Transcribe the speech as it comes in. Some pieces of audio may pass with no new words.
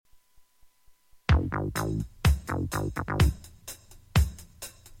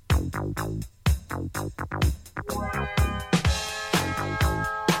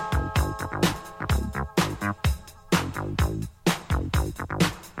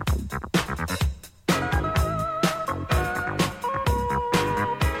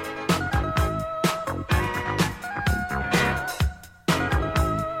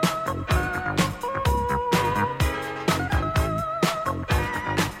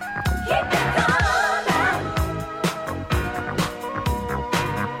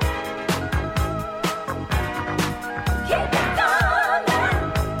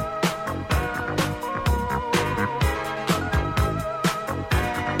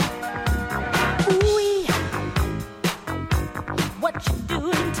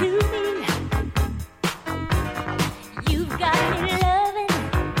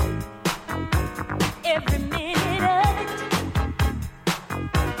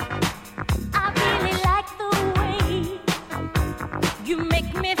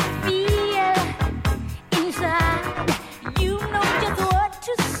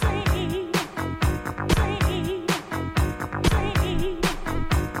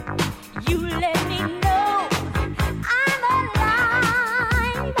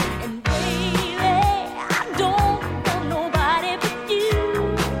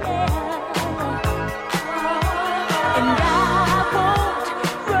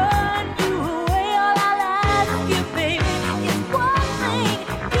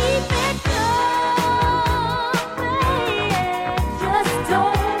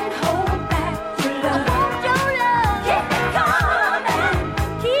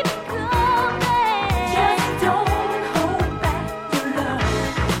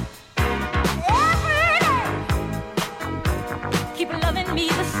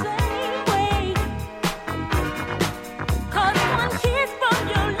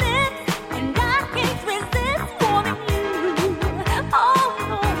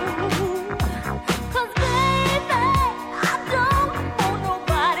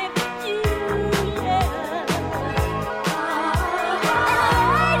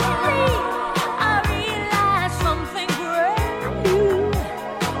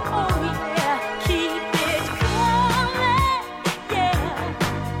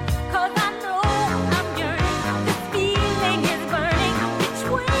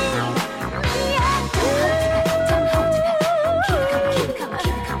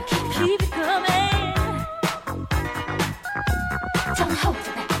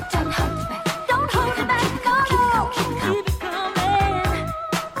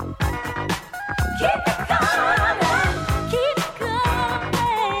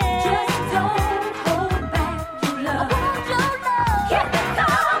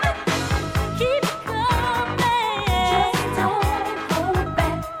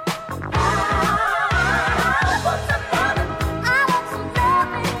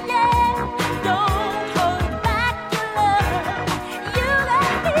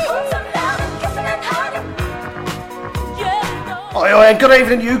And good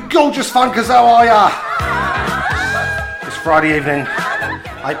evening, you gorgeous funkers, how are ya? It's Friday evening,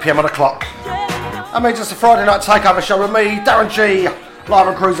 8 PM on the clock. I mean, just a Friday night takeover show with me, Darren G, live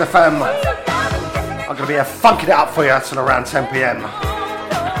on Cruise FM. I'm going to be here funking it up for you till around 10 PM.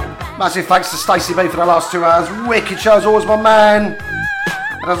 Massive thanks to Stacey B for the last 2 hours. Wicked shows, always my man.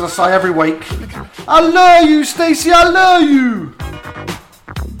 And as I say every week, I love you, Stacey, I love you.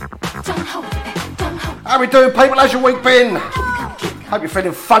 How we doing, people? How's your week been? Hope you're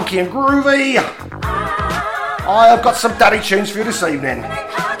feeling funky and groovy. I have got some daddy tunes for you this evening.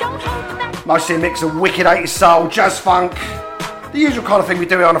 Mostly a mix of wicked 80s soul, jazz funk, the usual kind of thing we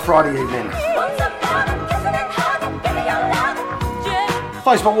do on a Friday evening.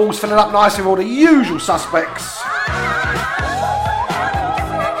 Facebook wall's filling up nice with all the usual suspects.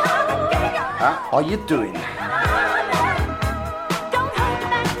 How are you doing?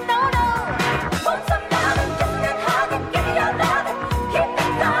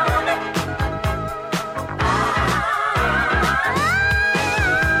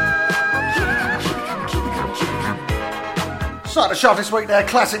 Start the show this week there,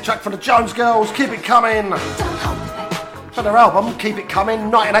 classic track from the Jones Girls, Keep It Coming. From their album, Keep It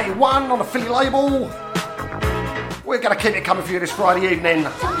Coming, 1981 on the Philly label. We're going to keep it coming for you this Friday evening.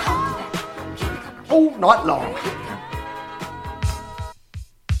 All night long.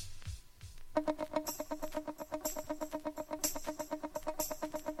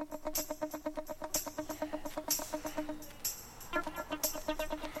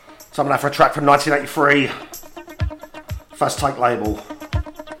 Time now for a track from 1983. First Take label.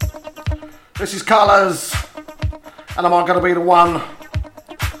 This is Colours, and am I going to be the one?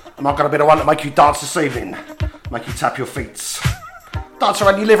 Am I going to be the one to make you dance this evening? Make you tap your feet. Dance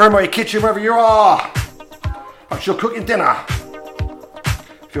around your living room or your kitchen, wherever you are. But you're cooking dinner.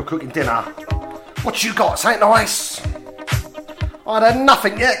 If you're cooking dinner, what you got? Ain't nice. I had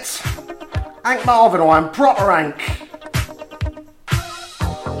nothing yet. Ain't Marvin or I'm proper Hank.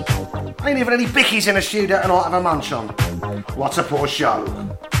 Ain't even any bickies in the studio tonight to have a munch on. What a poor show.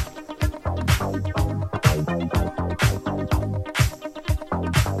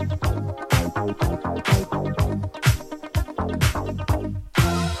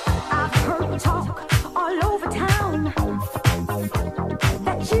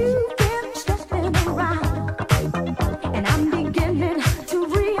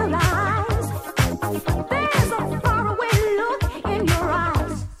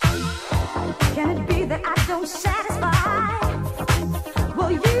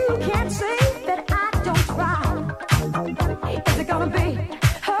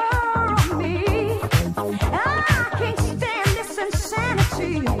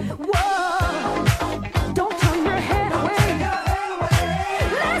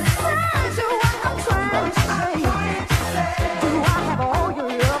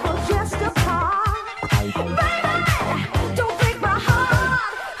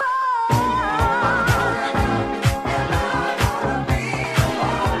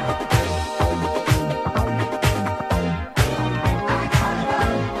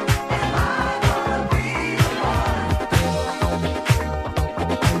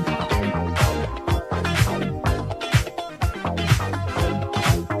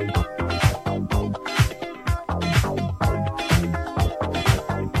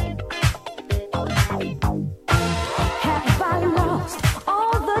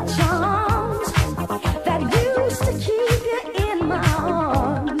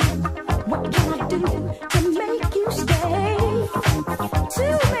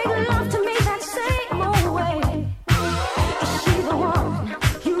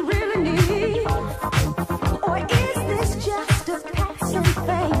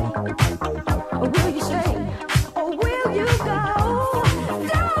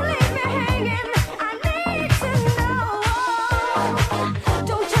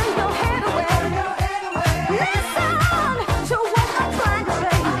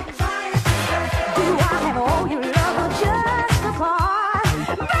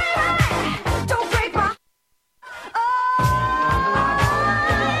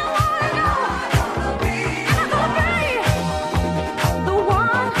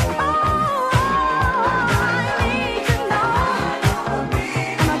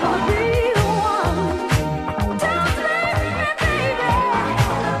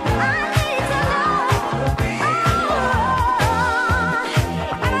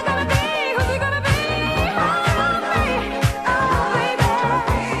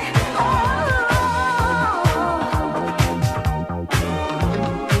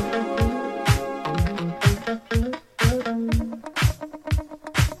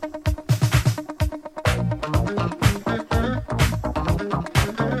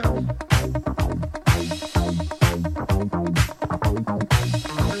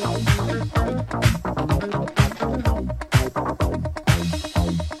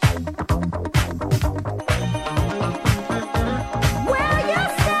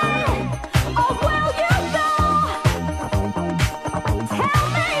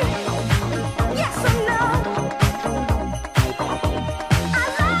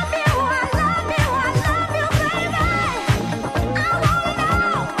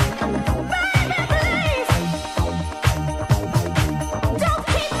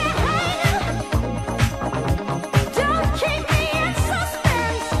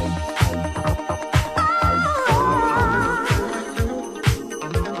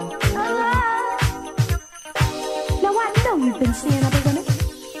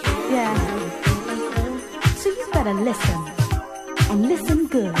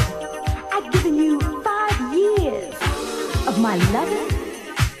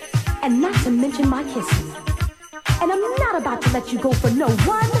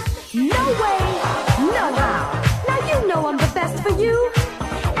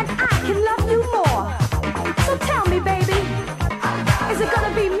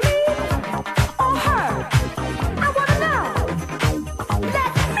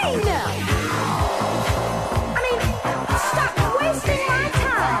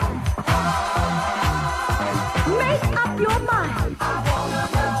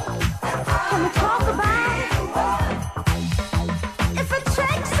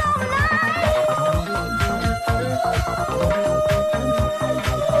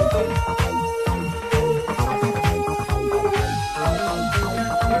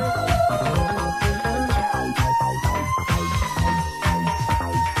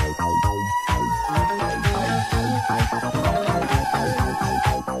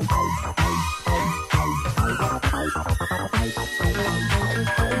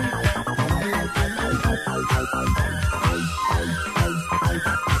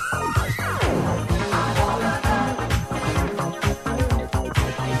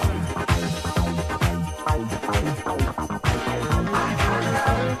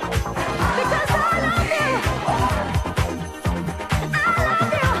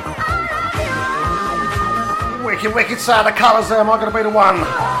 wicked sound. The colours there, am I going to be the one?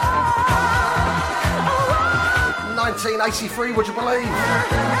 1983, would you believe?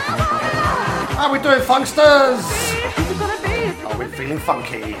 How we doing, funksters? Are we feeling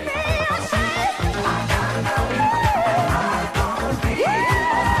funky?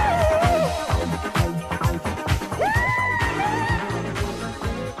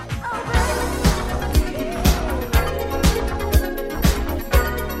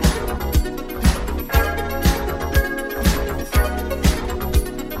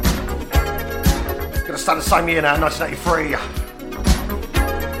 Done the same year now, 1983.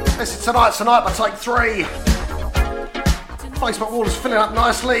 Listen, tonight by Take 3. Facebook wall is filling up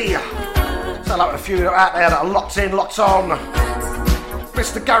nicely. So like a few out there that are locked in, locked on.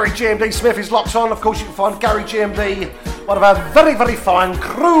 Mr. Gary GMD Smith is locked on. Of course, you can find Gary GMD, one of our very, very fine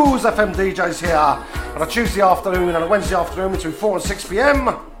Cruise FM DJs here on a Tuesday afternoon and a Wednesday afternoon between 4 and 6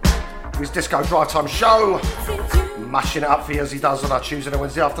 p.m. His Disco Drive Time show. Mashing it up for you as he does on our Tuesday and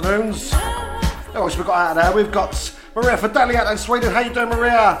Wednesday afternoons. Who else we've got out there? We've got Maria Fideli out in Sweden. How you doing,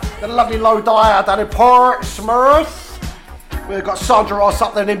 Maria? The lovely Low Dyer down in Portsmouth. We've got Sandra Ross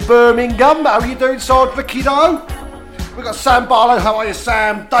up there in Birmingham. How are you doing, Sandra Kiddo? We've got Sam Barlow. How are you,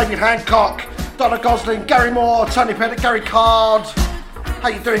 Sam? David Hancock, Donna Gosling, Gary Moore, Tony Pettit, Gary Card. How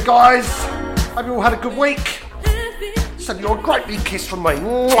you doing, guys? Hope you all had a good week. Send you a great big kiss from me.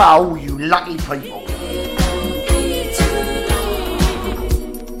 Wow, you lucky people.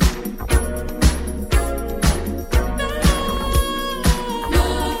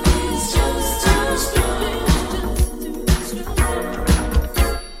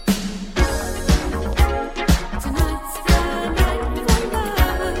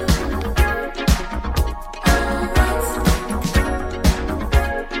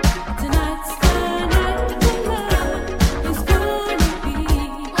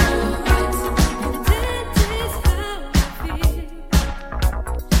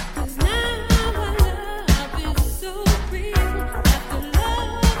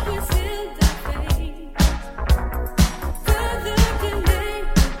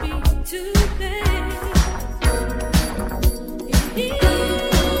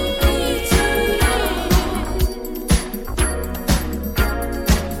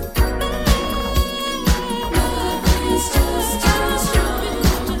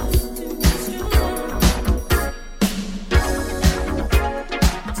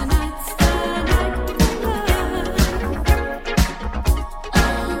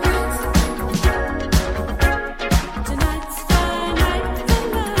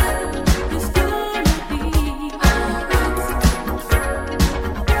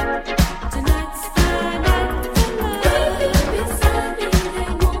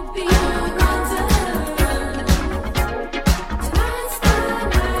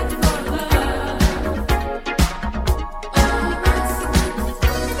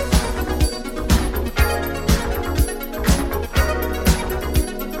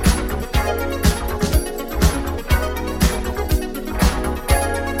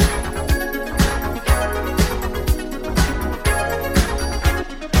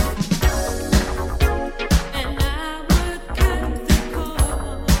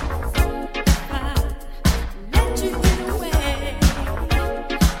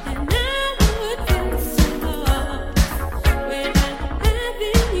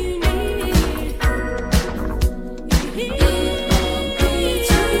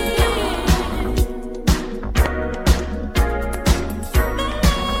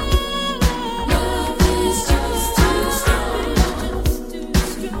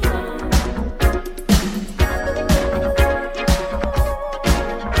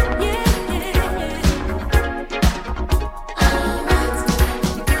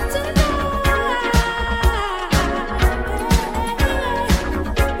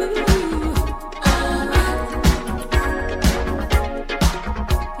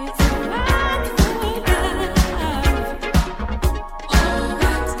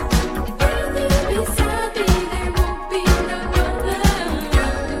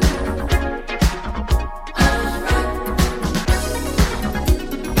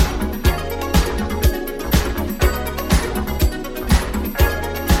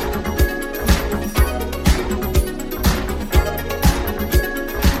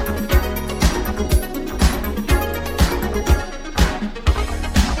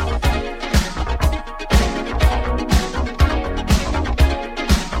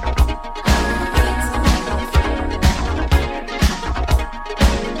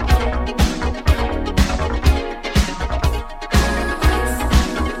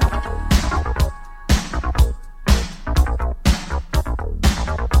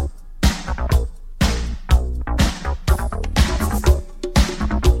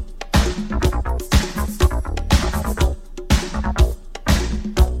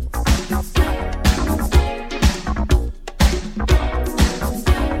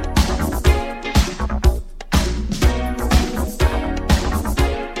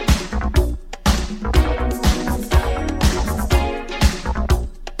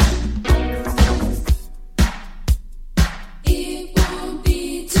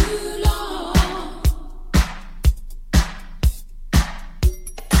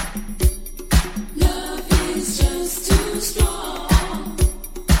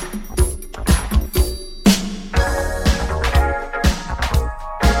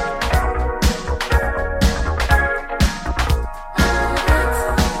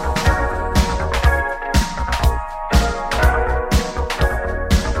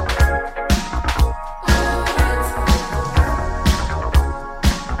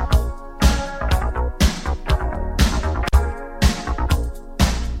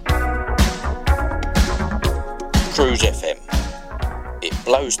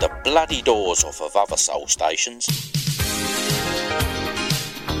 close the bloody doors off of other soul stations.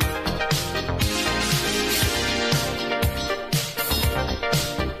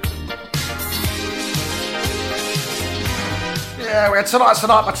 Yeah, we had Tonight's the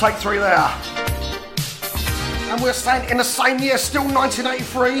Night by Take 3 there. And we're staying in the same year, still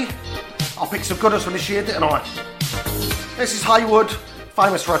 1983. I picked some goodness from this year, didn't I? This is Haywood,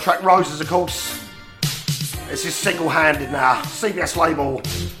 famous for her track Roses, of course. This is Single-Handed now, CBS label.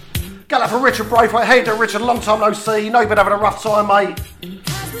 Go out for Richard Braithwaite. Hey there, Richard, long time no see. Know you've been having a rough time, mate.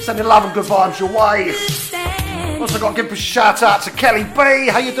 Sending love and good vibes your way. Also got to give a shout out to Kelly B.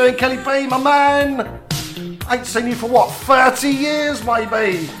 How you doing, Kelly B, my man? Ain't seen you for what, 30 years,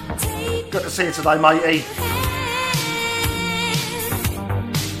 maybe? Good to see you today, matey.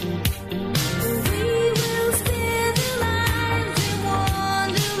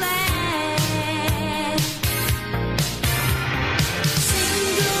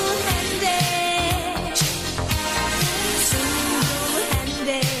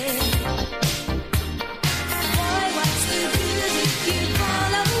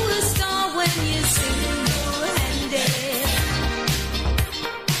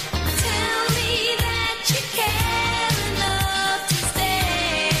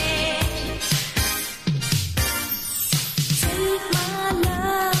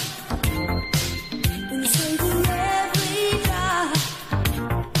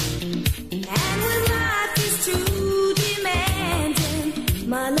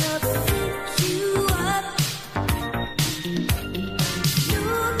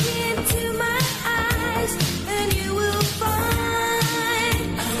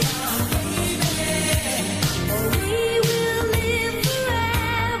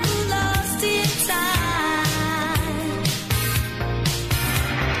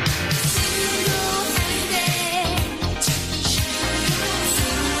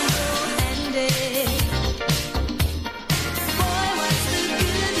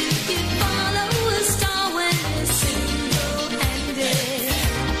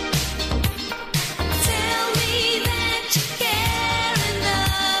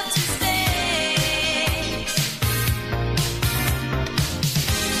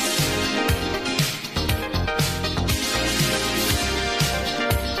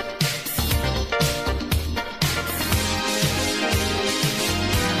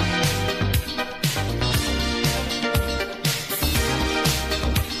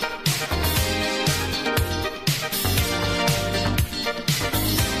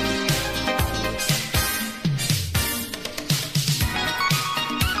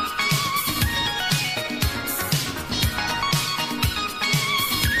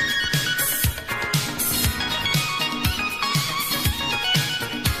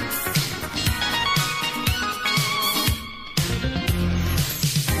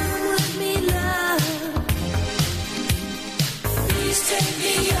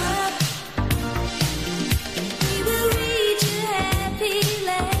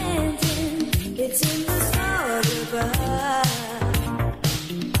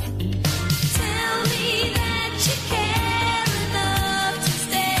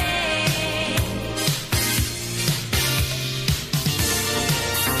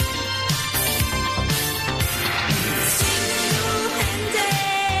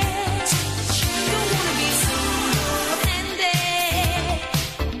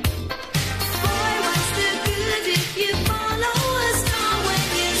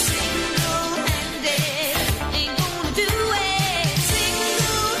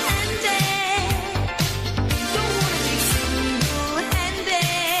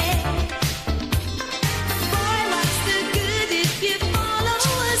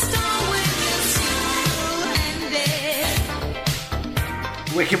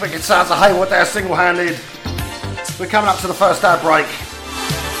 Wicked sounds of Haywood there, Single-Handed. We're coming up to the first ad break.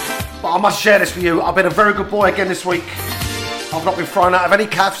 But I must share this with you. I've been a very good boy again this week. I've not been thrown out of any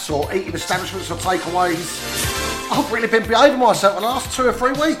cafes or eating establishments or takeaways. I've really been behaving myself the last 2 or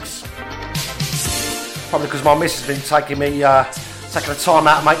 3 weeks. Probably because my missus has been taking the time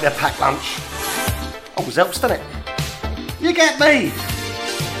out to make their packed lunch. Always helps, doesn't it? You get me?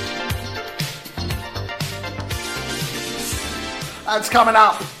 That's coming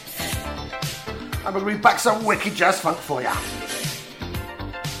up. I'm going to be back some wicked jazz funk for ya.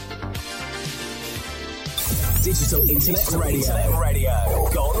 Digital Internet Radio.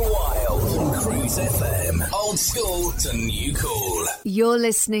 Gone wild on Cruise FM. Old school to new cool. You're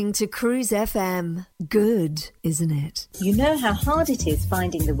listening to Cruise FM. Good, isn't it? You know how hard it is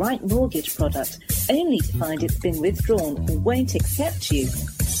finding the right mortgage product, only to find it's been withdrawn or won't accept you?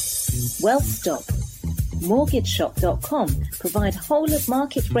 Well, stop. MortgageShop.com provide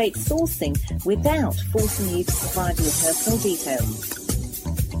whole-of-market rate sourcing without forcing you to provide your personal details.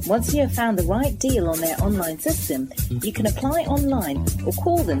 Once you have found the right deal on their online system, you can apply online or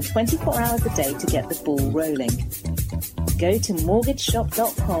call them 24 hours a day to get the ball rolling. Go to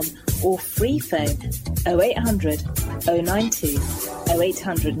mortgageshop.com or free phone 0800 092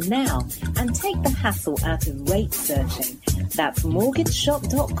 0800 now and take the hassle out of rate searching. That's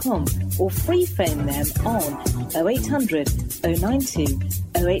mortgageshop.com or free phone them on 0800 092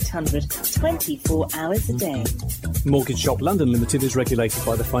 0800 24 hours a day. Mortgage Shop London Limited is regulated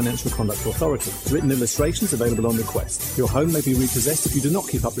by the Financial Conduct Authority. Written illustrations available on request. Your home may be repossessed if you do not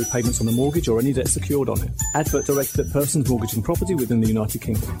keep up repayments on the mortgage or any debt secured on it. Advert directed at persons mortgaging property within the United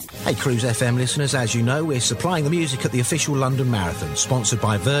Kingdom. Hey Cruise FM listeners, as you know, we're supplying the music at the official London Marathon, sponsored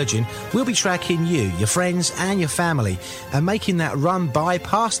by Virgin. We'll be tracking you, your friends and your family, and making that run by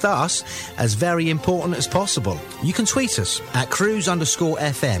past us as very important as possible. You can tweet us at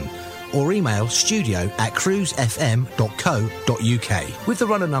cruise_FM or email studio@cruisefm.co.uk with the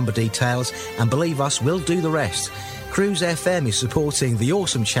runner number details, and believe us, we'll do the rest. Cruise FM is supporting the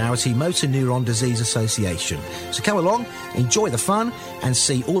awesome charity Motor Neuron Disease Association. So come along, enjoy the fun, and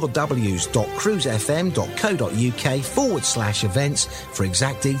see all the www.cruisefm.co.uk/events for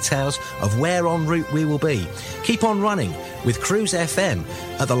exact details of where en route we will be. Keep on running with Cruise FM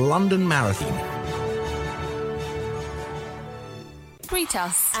at the London Marathon. Tweet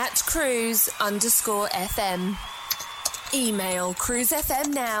us at cruise_FM. Email Cruise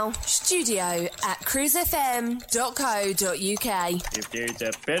FM now, studio@cruisefm.co.uk. If there's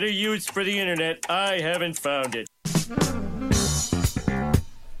a better use for the internet, I haven't found it.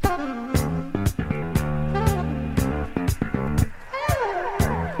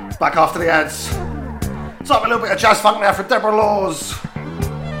 Back after the ads. Time a little bit of jazz funk now for Deborah Laws.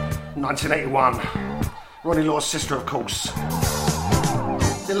 1981. Ronnie Law's sister, of course.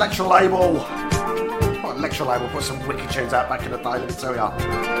 The Electra label. Well, Electra label put some wicked tunes out back in the day, let me tell ya.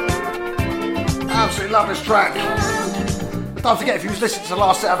 Absolutely love this track. But don't forget, if you've listened to the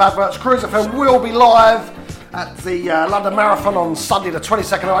last set of adverts, Cruise FM will be live at the London Marathon on Sunday the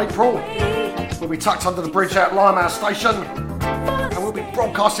 22nd of April. We'll be tucked under the bridge at Limehouse Station. And we'll be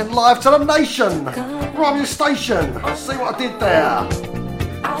broadcasting live to the nation. From your station. See what I did there?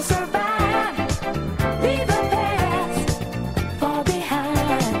 I'll survive. Leave the past far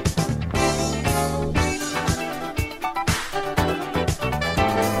behind.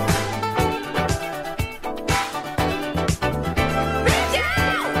 Reach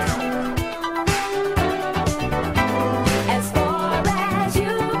out as far as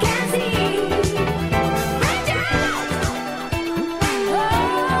you can see. Reach out,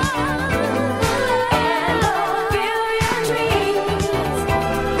 and feel your dreams.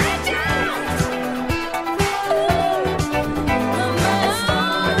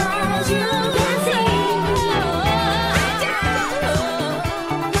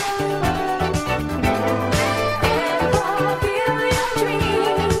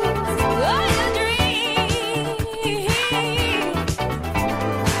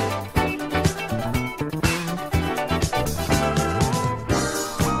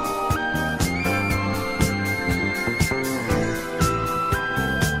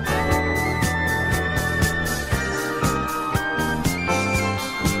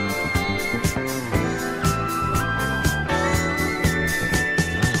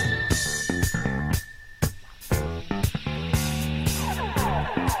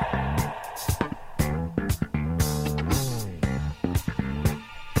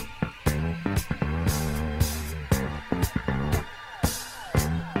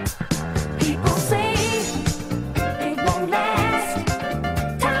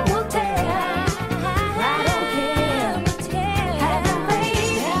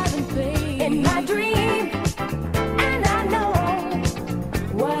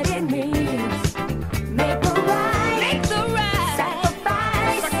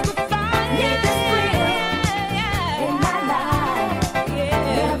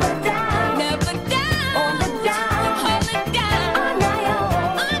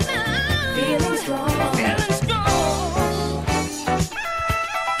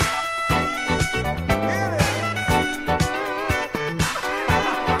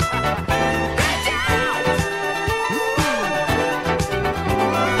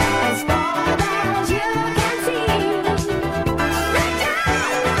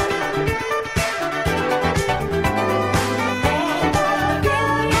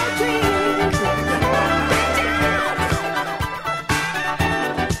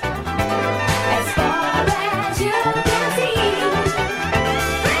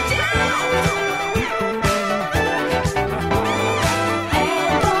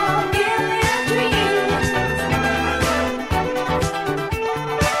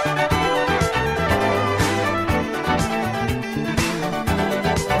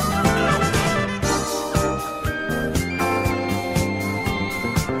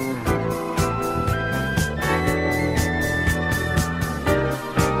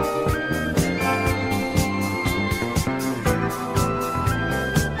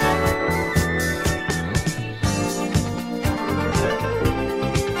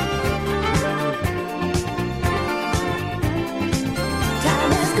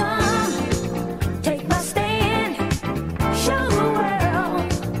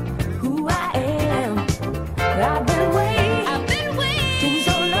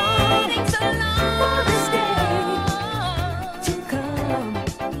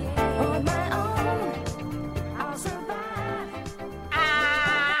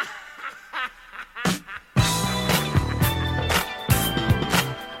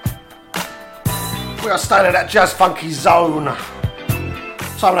 We are staying in that jazz funky zone.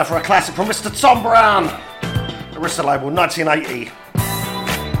 Time now for a classic from Mr. Tom Brown. Arista label, 1980.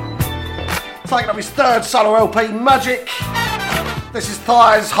 Taking up his third solo LP, Magic. This is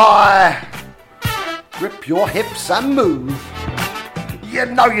Thighs High. Grip your hips and move. You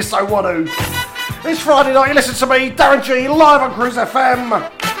know you so want to. It's Friday night, you listen to me, Darren G, live on Cruise FM.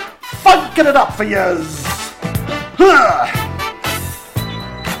 Funking it up for yous. Huh.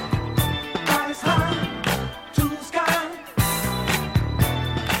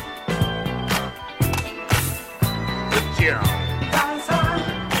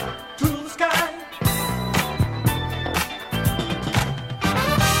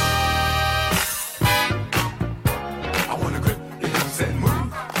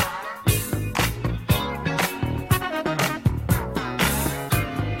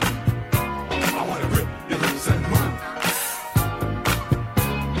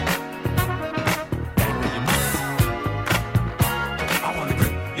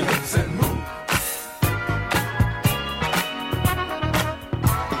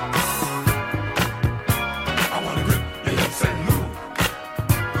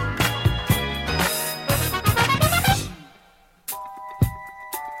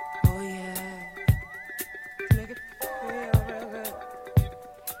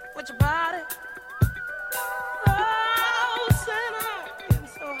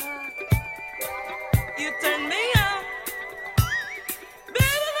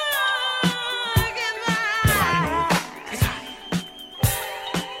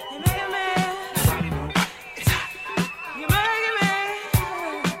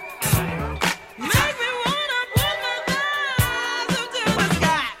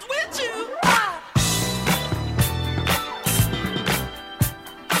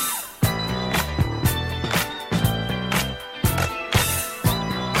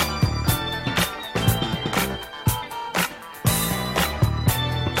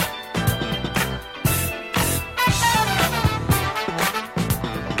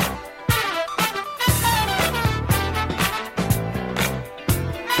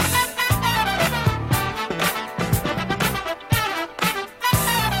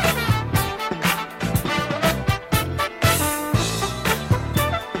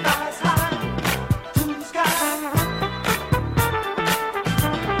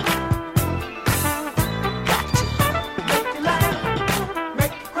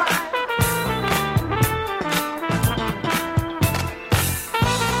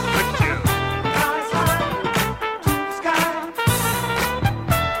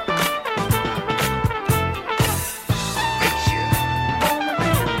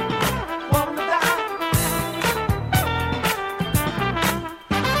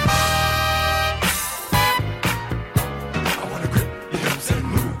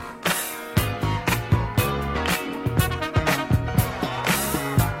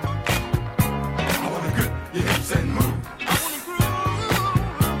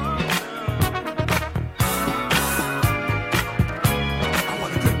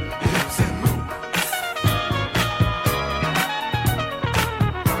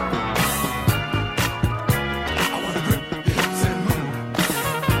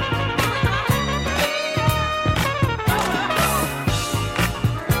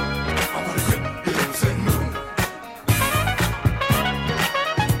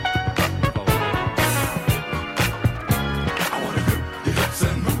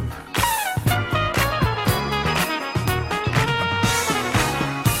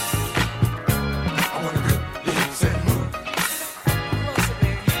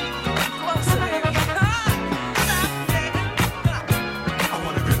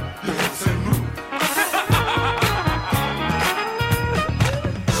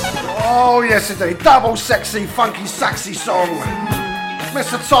 Oh yes indeed, double sexy, funky, saxy song.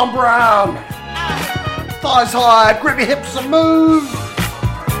 Mr. Tom Brown. Thighs high, grip your hips and move.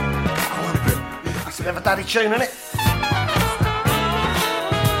 That's a bit of a daddy tune, isn't it?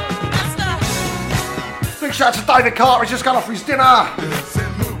 Big shout out to David Carter, he's just gone off for his dinner.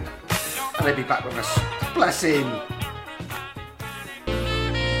 And he'll be back with us. Bless him.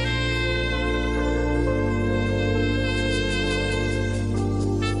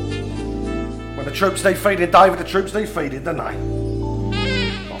 When the troops need feeding, David, the troops need feeding, don't they?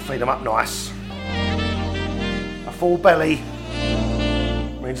 Gotta feed them up nice. A full belly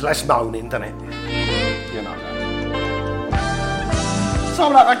means less moaning, doesn't it? You know that.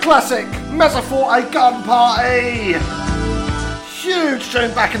 Something like the classic Mezzaforte Garden Party. Huge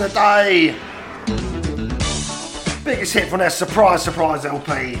tune back in the day. Biggest hit from their Surprise Surprise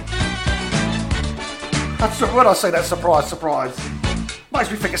LP. That's when I say that surprise, makes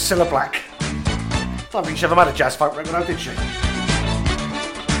me think of Cilla Black. Don't think she ever made a jazz funk record, though, did she?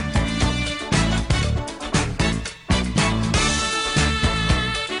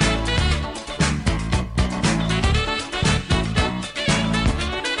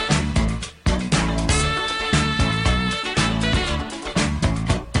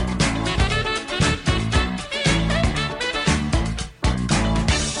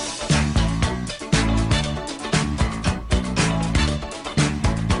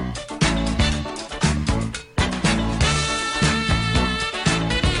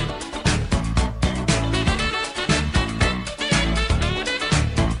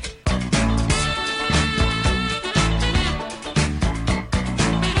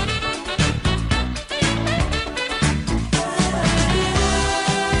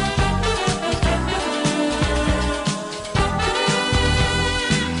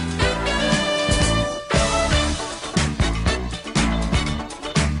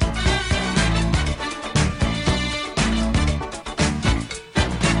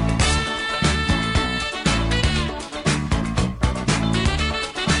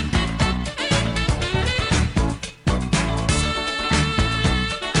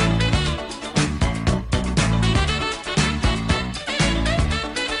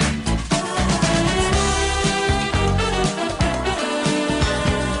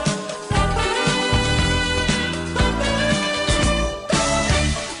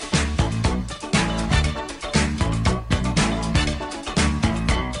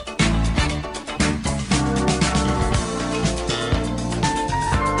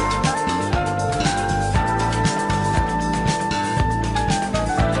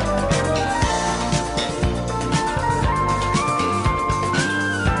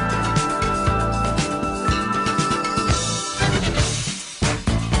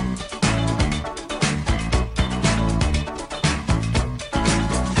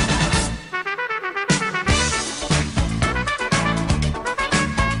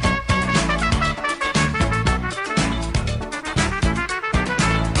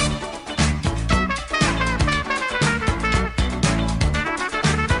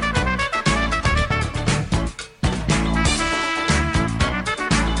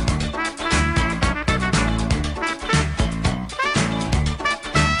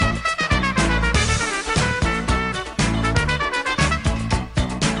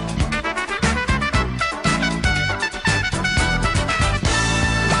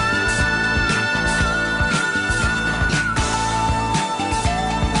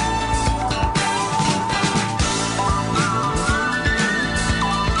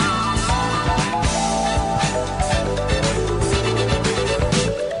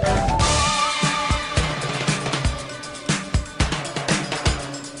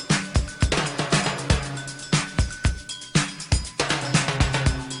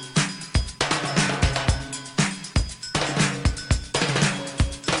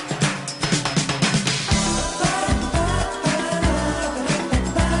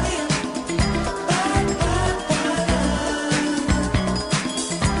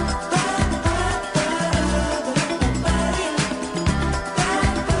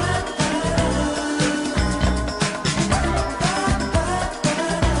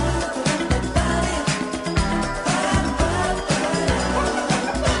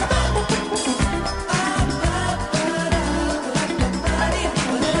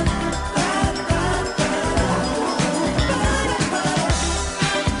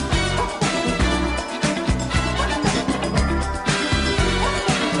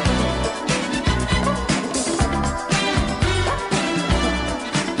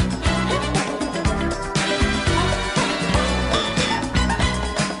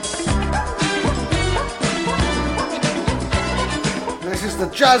 The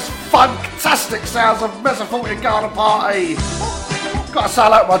jazz fantastic sounds of Mesofortian Garden Party. Gotta say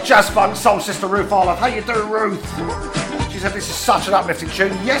hello to my jazz funk soul sister Ruth Olive. How you doing, Ruth? She said this is such an uplifting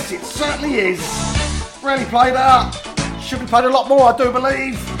tune. Yes, it certainly is. Really played out. Should be played a lot more, I do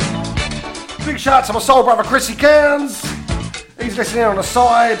believe. Big shout out to my soul brother Chrissy Cairns. He's listening on the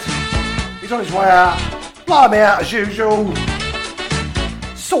side. He's on his way out. Blowing me out as usual.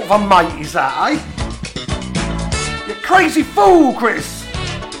 Sort of a mate is that, eh? You crazy fool, Chris.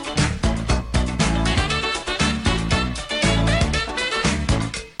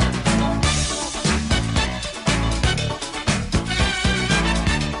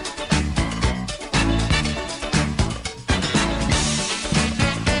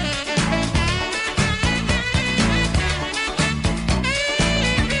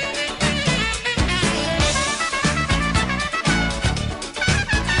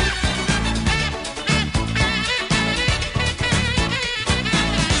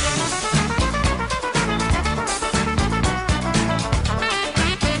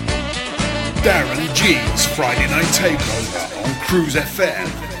 Darren G's Friday Night Takeover on Cruise FM,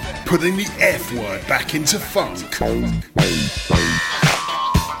 putting the F word back into funk.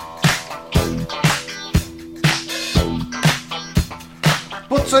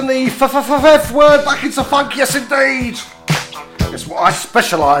 Putting the F word back into funk, yes indeed. It's what I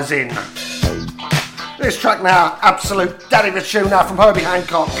specialise in. This track now, absolute daddy of a tune now from Herbie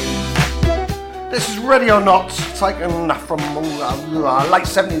Hancock. This is Ready or Not, taken from late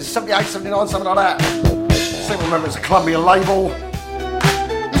 70s, 78, 79, something like that. I still remember it's a Columbia label.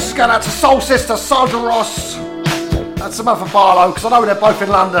 This is going out to Soul Sister, Sandra Ross, and Samantha Barlow, because I know they're both in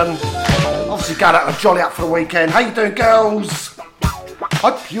London. Obviously going out to jolly up for the weekend. How you doing, girls?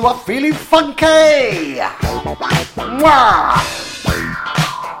 Hope you are feeling funky. Mwah!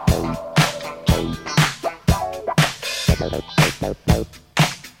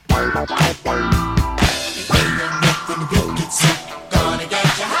 Gonna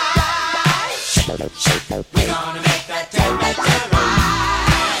get you high. We're gonna make that temperature rise.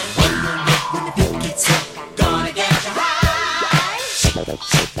 When the beat gets up, gonna get you high. We're gonna make that temperature Gonna get you high.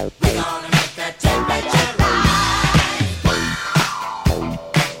 We're gonna make that temperature rise.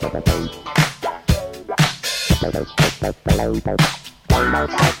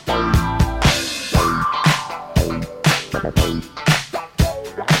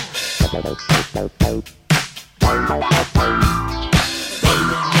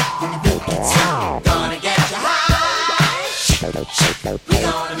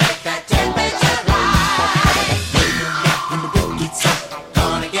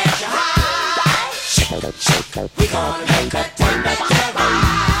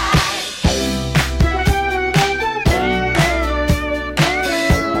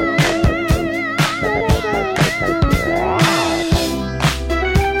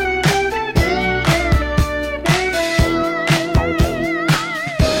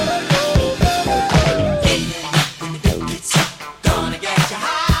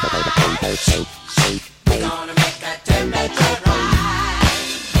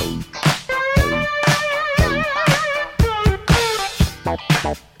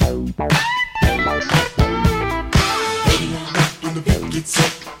 When the beat gets up,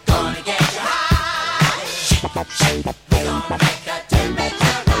 gonna get you high. We're gonna make that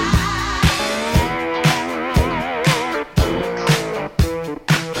temperature rise.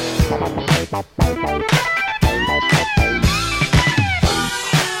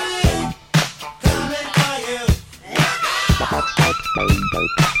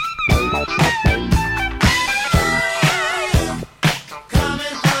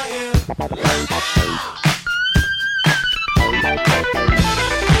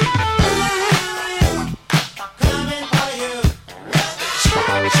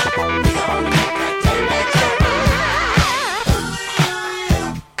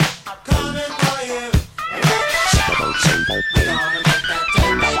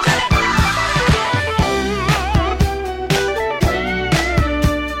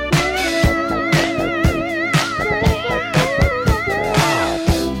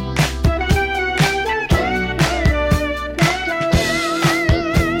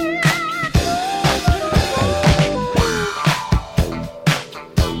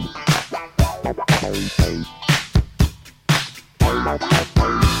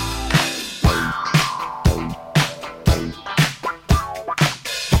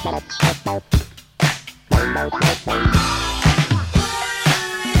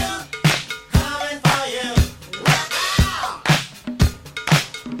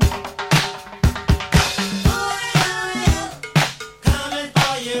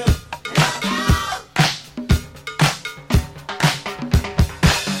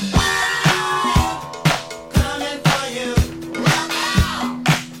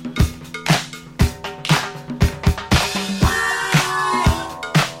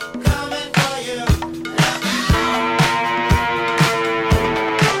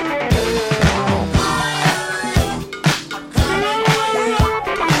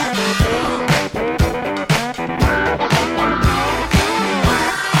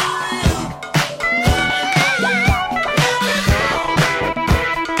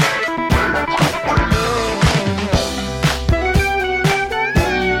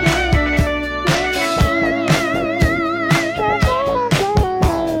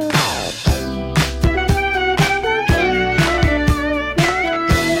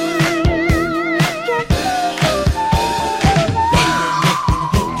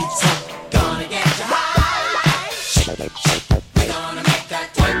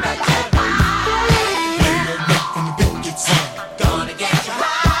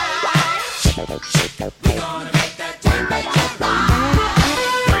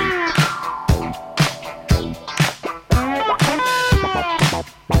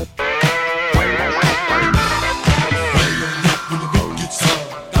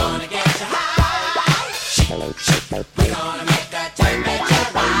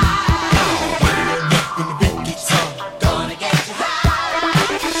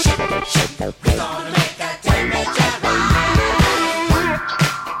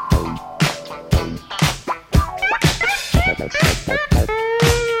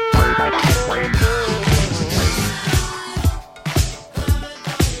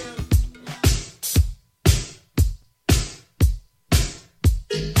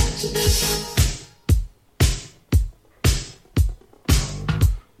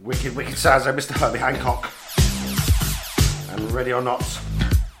 Wicked sounds there, Mr. Herbie Hancock. And Ready or Not.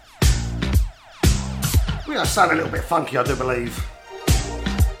 We are sounding a little bit funky, I do believe.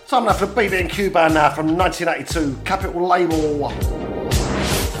 Time now for the BB&Q band now from 1982, Capital Label.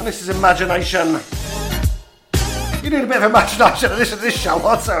 And this is Imagination. You need a bit of imagination to listen to this show,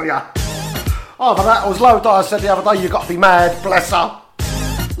 I'll tell ya. After that, I was Low Dyer said the other day, you got to be mad, bless her.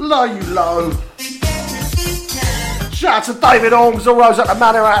 Low, you low. Shout out to David Orms, all those at the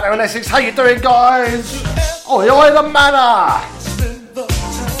Manor out there in Essex. How you doing, guys? Oi, oi, the Manor.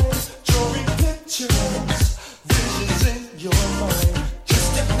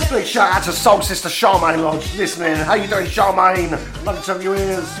 Big shout out to Soul Sister Charmaine Lodge listening. How you doing, Charmaine? Lovely to have your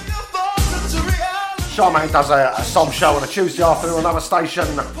ears. Charmaine does a soul show on a Tuesday afternoon on another station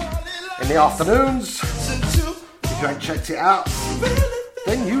in the afternoons. If you ain't checked it out,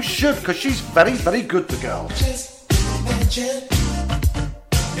 then you should, because she's very, very good, the girl.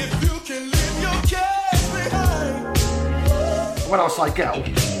 When I say girl,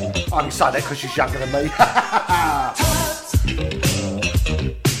 I only say that because she's younger than me.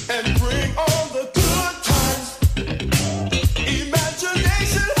 And bring on the good times.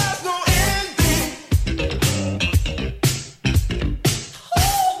 Imagination has no ending.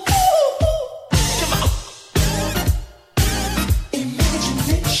 Come on.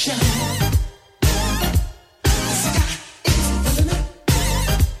 Imagination. The sky is the limit.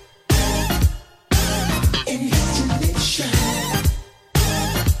 Imagination.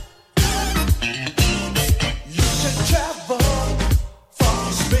 You can travel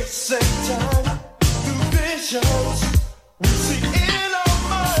space and time through visions we see in our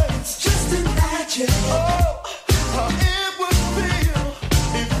minds. Just imagine how it would feel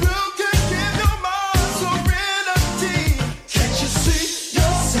if you could give your mind serenity. Can't you see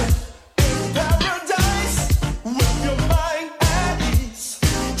yourself in paradise with your mind at ease,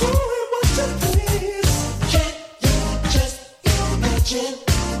 doing what you please? Can't you just imagine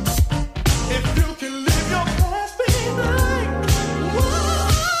if you can live your past behind?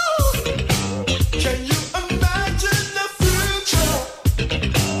 Can you imagine the future?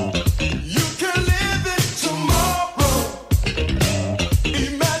 You can live it tomorrow.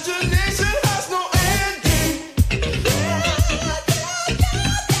 Imagination has no ending.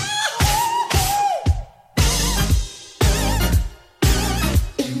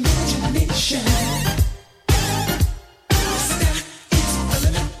 Imagination. The sky is the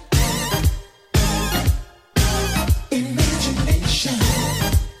limit. Imagination.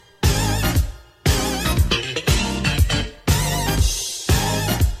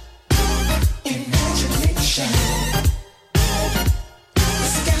 Imagination. The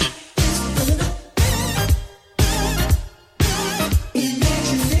sky is the limit.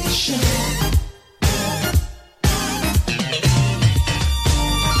 Imagination.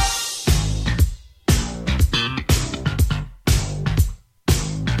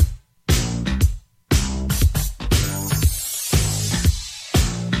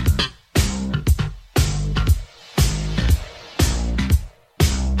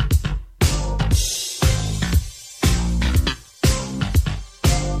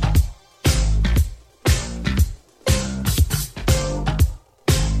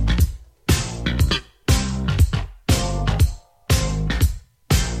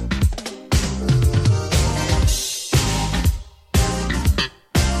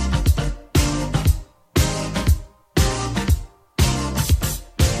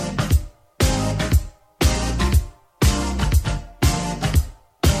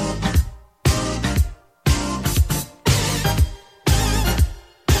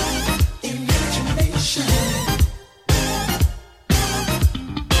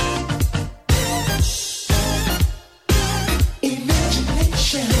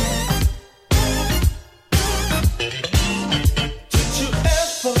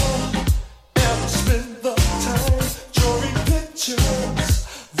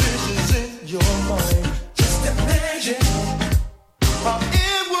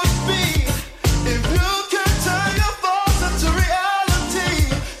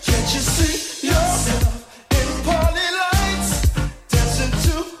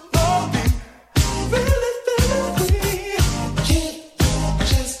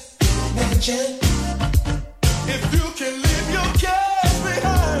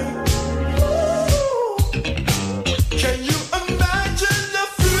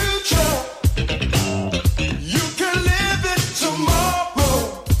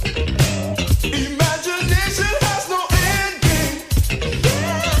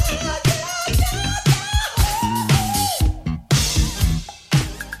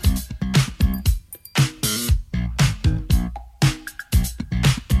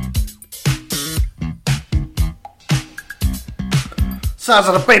 Sounds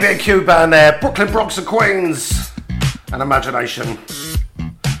of the BB&Q band there, Brooklyn, Bronx and Queens, and Imagination.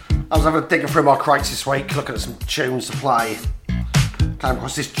 I was having a digger through my crates this week, looking at some tunes to play. Came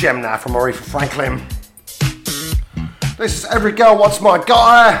across this gem now from Aretha Franklin. This is Every Girl Wants My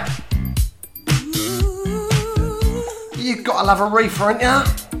Guy. You gotta love Aretha, ain't ya?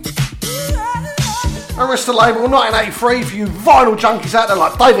 Arista label 1983 for you vinyl junkies out there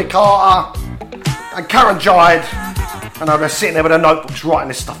like David Carter and Karen Jide. I know they're sitting there with their notebooks writing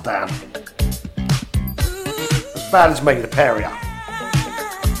this stuff down. As bad as me, the pair of ya.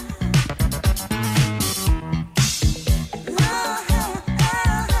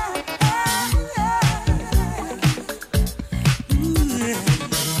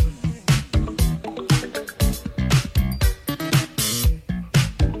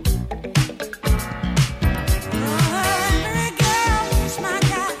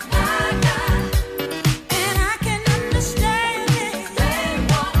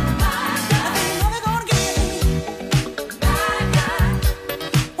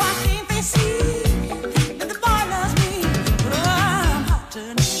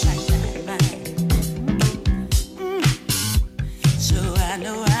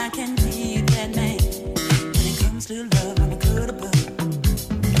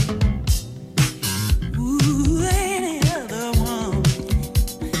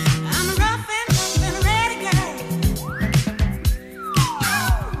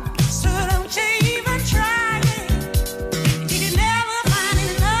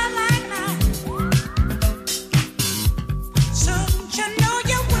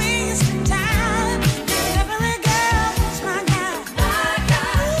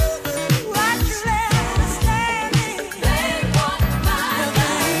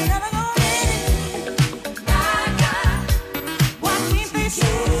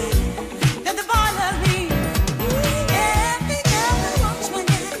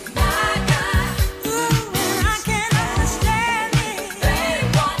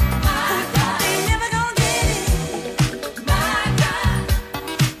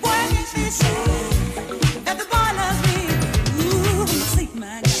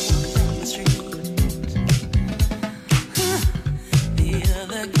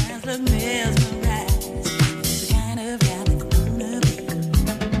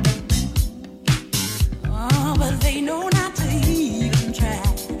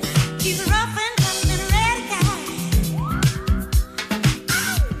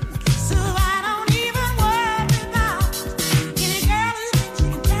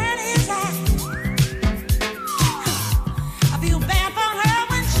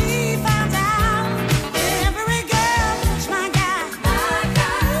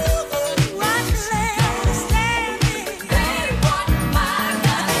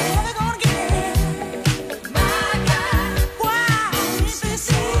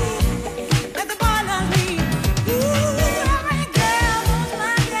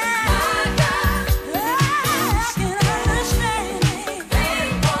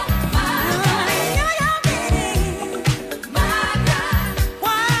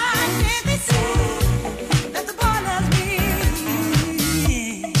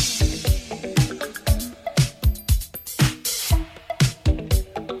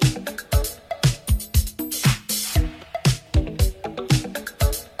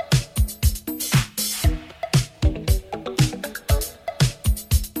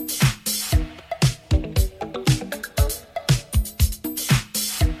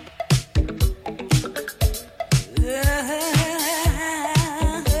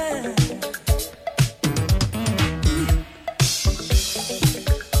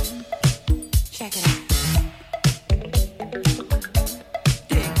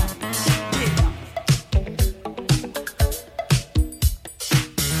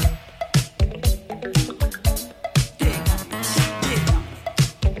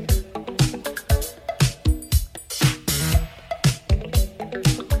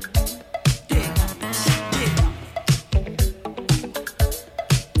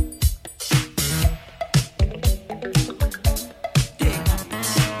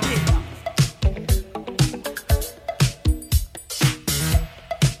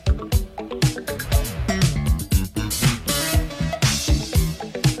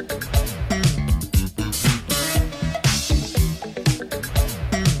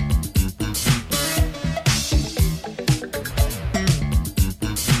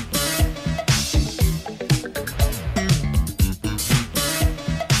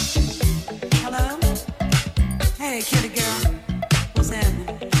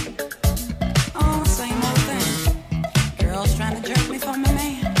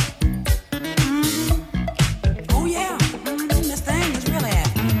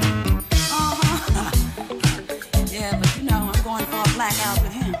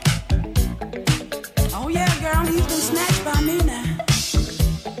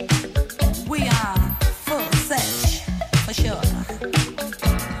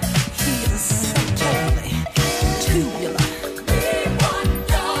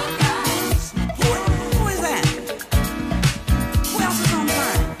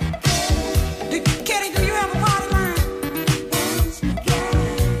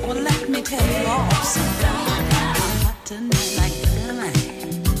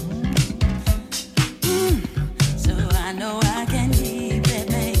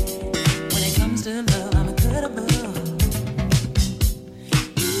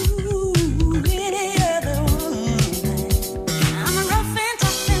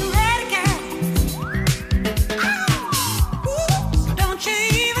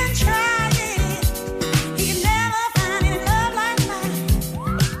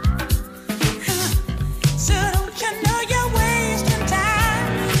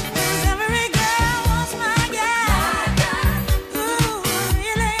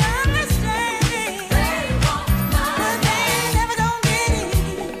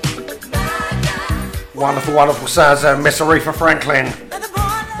 Wonderful, wonderful sounds there, Miss Aretha Franklin,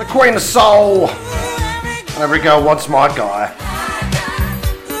 the Queen of Soul, and every girl wants my guy.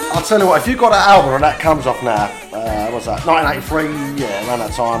 I'll tell you what, if you've got an album and that comes off now, what's that, 1983, yeah, around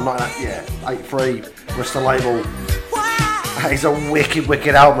that time, 83, Bristol label. That is a wicked,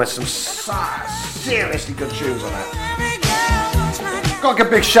 wicked album with some seriously good tunes on it. Got to give a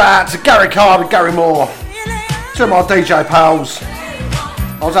big shout out to Gary Carr and Gary Moore, two of my DJ pals.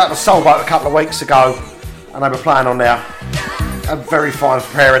 I was out the Soul Boat a couple of weeks ago and they were playing on there. A very fine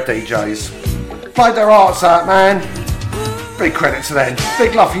pair of DJs. Played their hearts out, man. Big credit to them.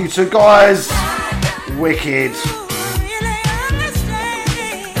 Big love for you two guys. Wicked.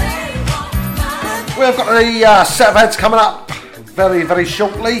 We've got the set of heads coming up very, very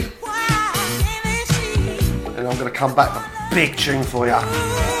shortly. And I'm going to come back with a big tune for you.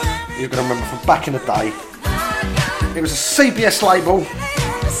 You're going to remember from back in the day. It was a CBS label.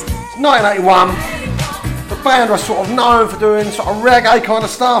 1981. The band was sort of known for doing sort of reggae kind of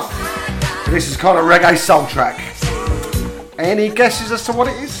stuff. This is kind of reggae soul track. Any guesses as to what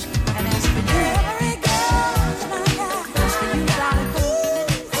it is?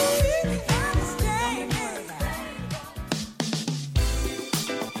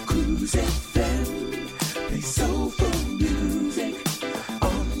 Cruise FM, play soulful music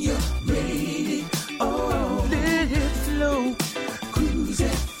on your radio. Oh, let it flow. Cruise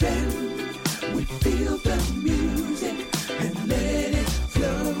FM, we feel the music and let it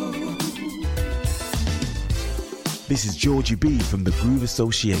flow. This is Georgie B from the Groove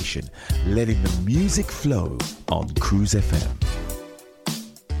Association, letting the music flow on Cruise FM.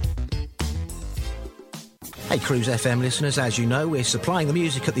 Hey Cruise FM listeners, as you know, we're supplying the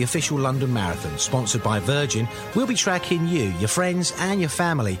music at the official London Marathon, sponsored by Virgin. We'll be tracking you, your friends and your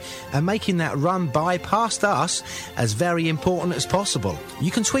family, and making that run by past us as very important as possible.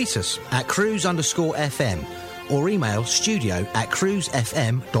 You can tweet us at cruise_FM or email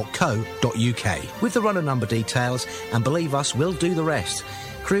studio@cruisefm.co.uk with the runner number details, and believe us, we'll do the rest.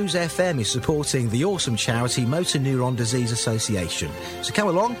 Cruise FM is supporting the awesome charity Motor Neuron Disease Association. So come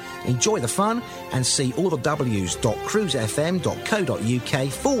along, enjoy the fun, and see all the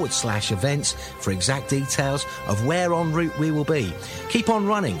w's.cruisefm.co.uk/events for exact details of where en route we will be. Keep on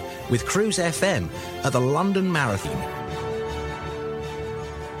running with Cruise FM at the London Marathon.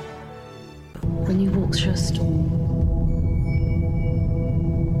 When you walk through a storm,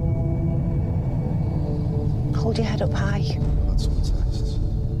 hold your head up high.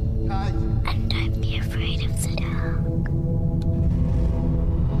 And don't be afraid of the dark.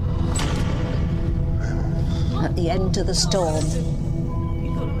 At the end of the storm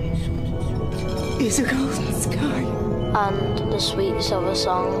is a golden sky. And the sweet silver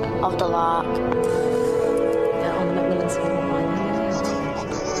song of the lark. On the Macmillan School.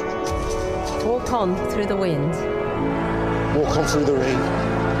 Walk on through the wind. Walk on through the rain.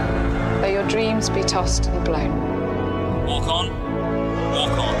 May your dreams be tossed and blown. Walk on.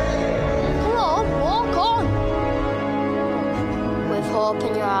 Walk on. Come on, walk on. With hope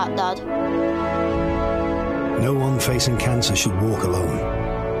in your heart, Dad. No one facing cancer should walk alone.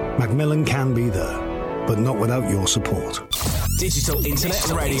 Macmillan can be there, but not without your support. Digital Internet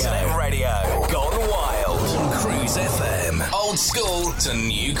Radio. Gone wild. On Cruise FM. Old school to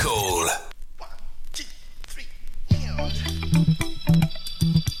new cool.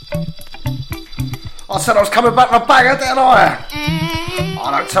 I said I was coming back with a banger, didn't I?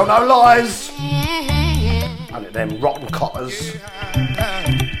 I don't tell no lies. Only them rotten coppers.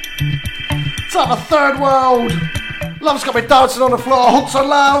 It's like the third world. Love's got me dancing on the floor. Hooks on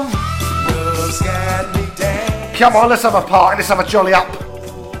love. Come on, let's have a party. Let's have a jolly up.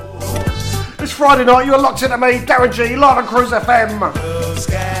 It's Friday night. You're locked into me, Darren G, live on Cruise FM.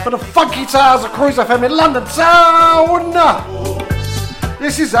 For the funky towers of Cruise FM in London town.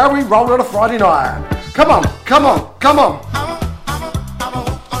 This is how we roll on a Friday night. Come on, come on, come on.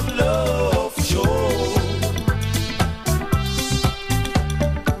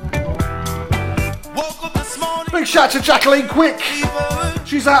 Big shout to Jacqueline Quick.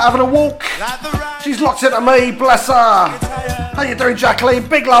 She's out having a walk. She's locked into me, bless her. How you doing, Jacqueline?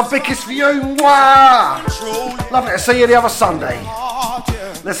 Big love, big kiss for you. Mwah. Lovely to see you the other Sunday.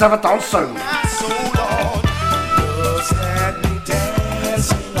 Let's have a dance soon.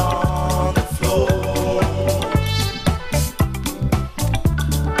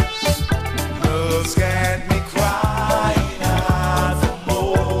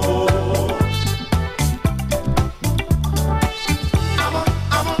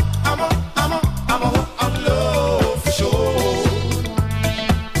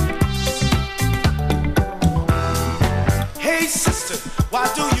 Why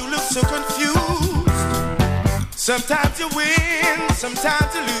do you look so confused? Sometimes you win,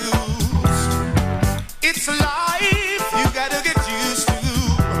 sometimes you lose. It's a life you gotta get used to.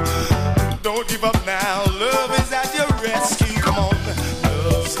 Don't give up now, love is at your rescue. Come on,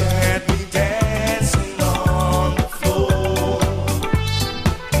 love's got me dancing on the floor.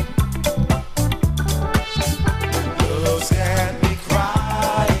 Love's got me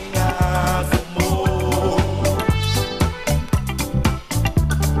crying out for more.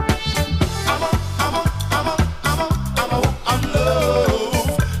 I'm a hook on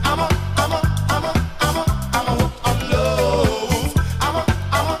love. I'm a hook on love.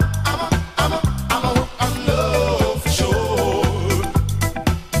 I'm a hook on love for sure.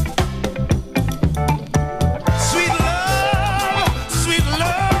 Sweet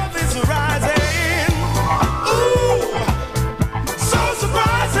love is rising. Ooh, so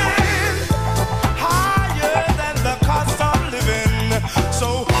surprising. Higher than the cost of living. So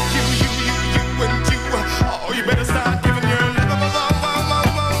you and you, oh, you better start giving your love.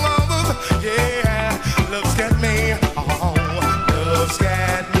 Yeah, love's got me, oh, love's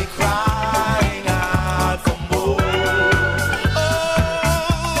got me crying out for more. Oh,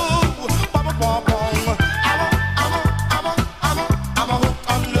 I'm a hook on love. I'm a hook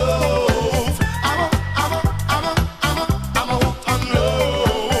on love.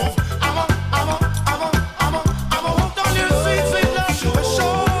 I'm a hooked on your sweet love for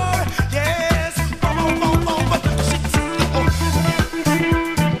sure. Yes.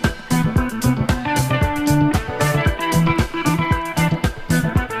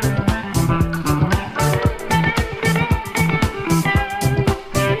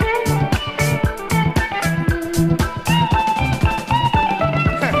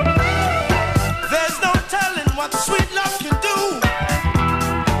 There's no telling what sweet love can do.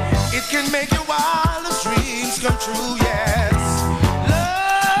 It can make your wildest dreams come true, yes.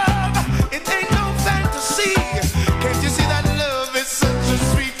 Love, it ain't no fantasy. Can't you see that love is such a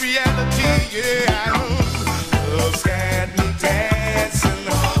sweet reality? Yeah. Love's got me dancing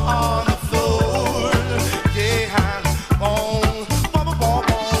on the floor. Yeah.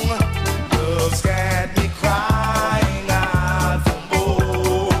 Love's got me crying out for more.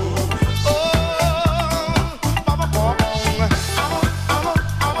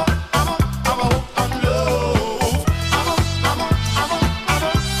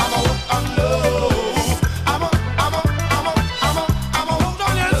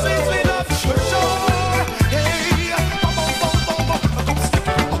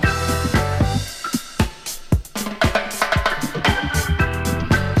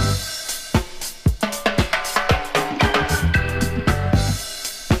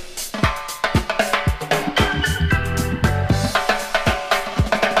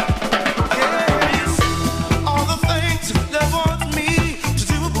 All the things love wants me to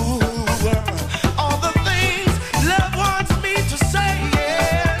do, all the things love wants me to say,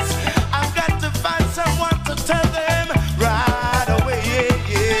 yes. I've got to find someone to tell them right away,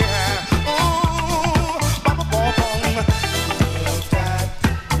 yeah. Ooh,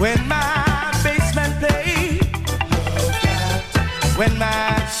 when my bassman plays, when my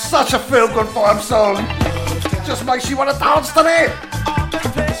Such a feel-good vibe song. Just makes you want to dance to it.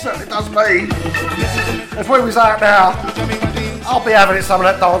 It certainly does me. If we was out now, I'll be having it some on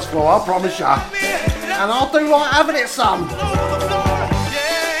that dance floor, I promise you. And I'll do like having it some.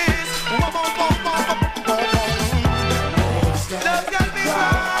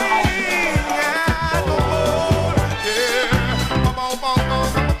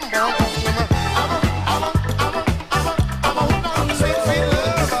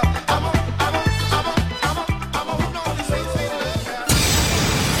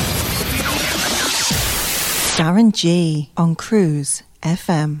 Darren G on Cruise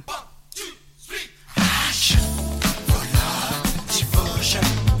FM.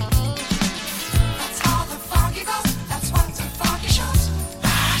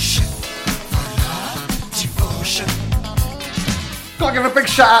 Gotta give a big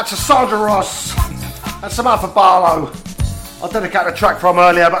shout out to Sandra Ross and Samantha Barlow. I dedicated a track from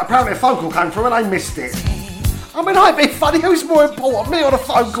earlier, but apparently a phone call came through and I missed it. I mean, I'd be funny, who's more important, me or the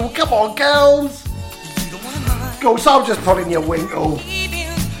phone call? Come on, girls. Girls, I'm just putting your winkle.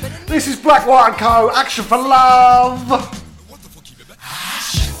 This is Black, White & Co. Action for Love.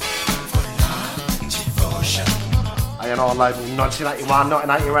 A&R label, 1981,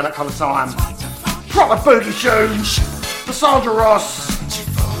 1980, around that kind of time. Proper boogie tunes. For Sandra Ross.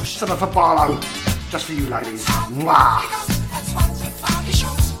 Samantha Barlow. Just for you ladies. Mwah.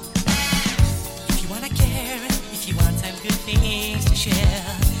 If you wanna care, if you want some good things to share,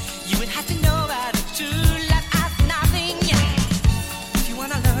 you would have to know about it too. If you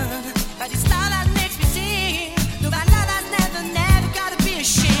wanna learn about the style that makes me sing, the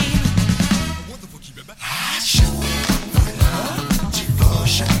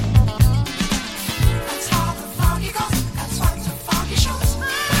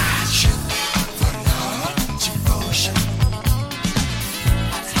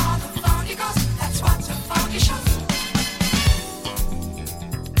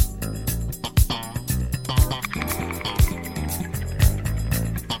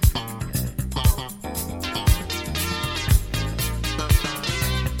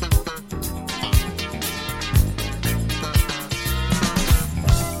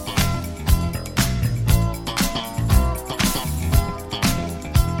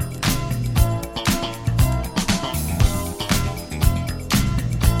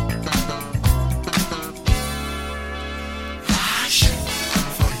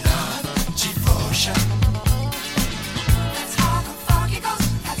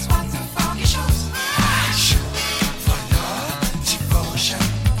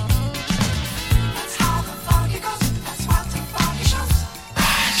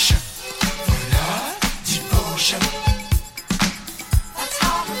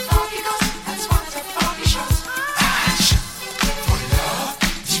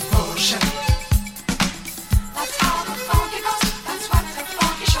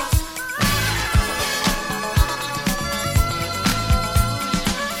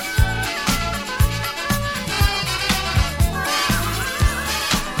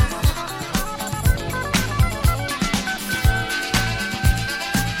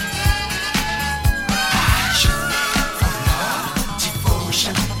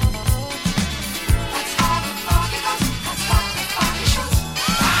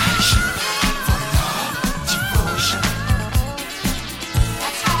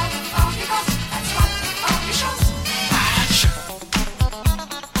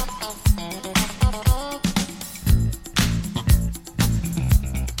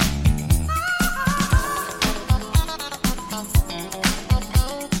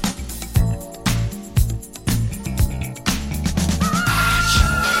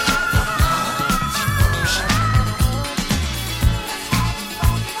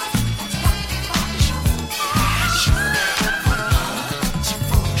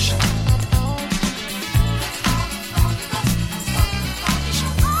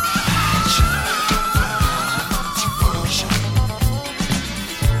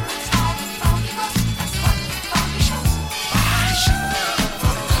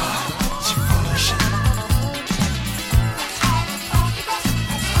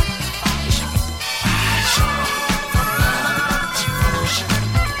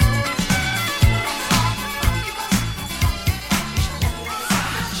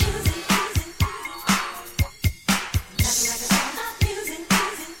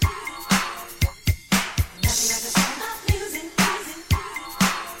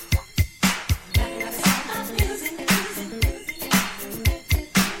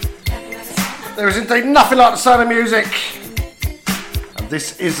There is indeed nothing like the sound of music. And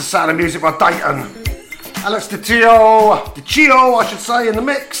this is the sound of music by Dayton. Alex DiCio, I should say, in the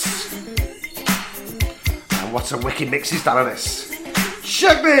mix. And what a wicked mix he's done of this.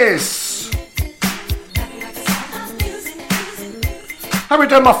 Check this. How we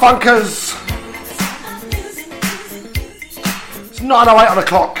doing, my funkers? It's 9:08 on the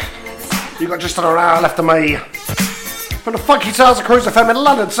clock. You've got just under an hour left of me. From the funky tales of Cruise FM in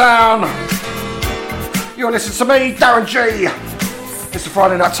London town. You're listening to me, Darren G. It's the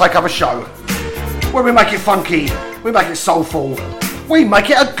Friday Night Takeover show, where we make it funky, we make it soulful, we make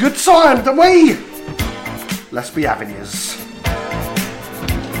it a good time, don't we? Let's be having yous.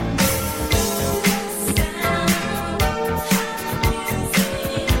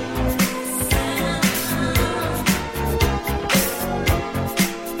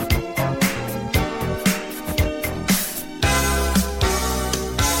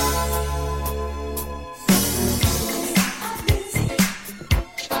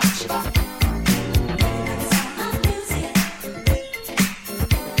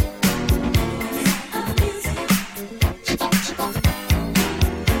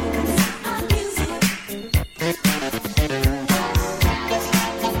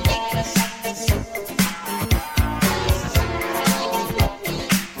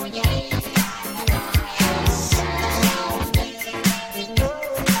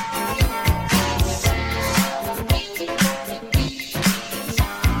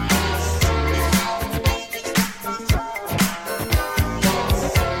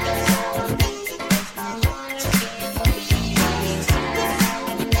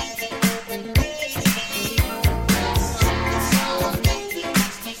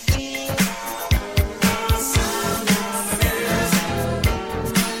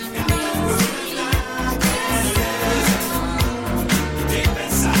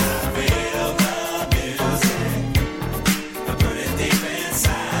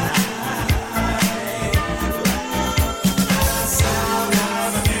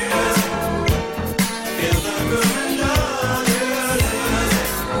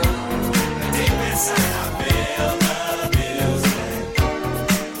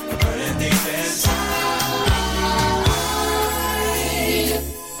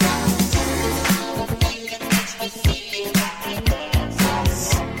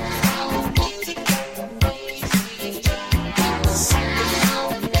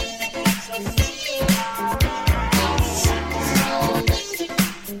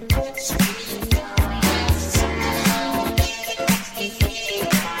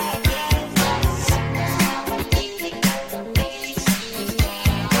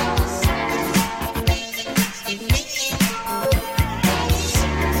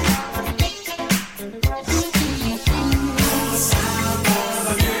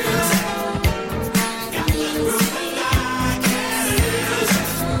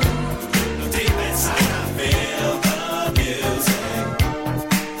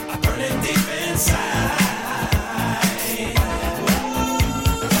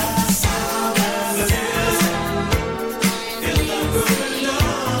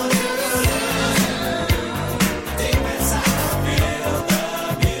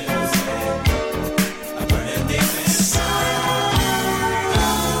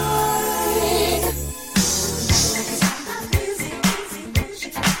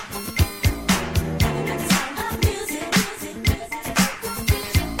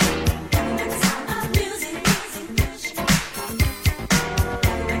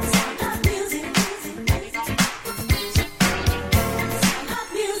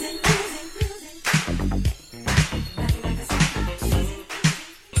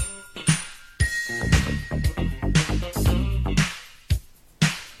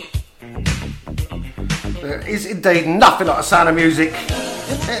 There is indeed nothing like the sound of music.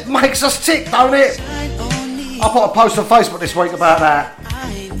 It makes us tick, don't it? I put a post on Facebook this week about that.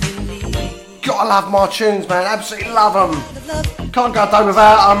 Gotta love my tunes, man. Absolutely love them. Can't go a day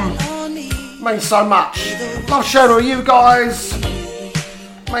without them. Means so much. Love sharing with you guys.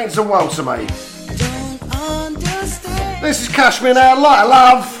 Means the world to me. This is Cashmere now, Light of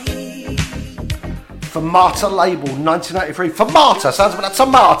Love. For Marta label, 1983. For Marta, sounds a bit like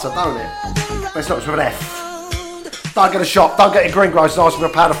tomato, don't it? But it's not, it's with an F. Don't get a shop, don't get your green grows nice with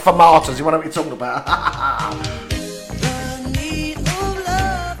a pound of Fermatas, you won't know what you're talking about.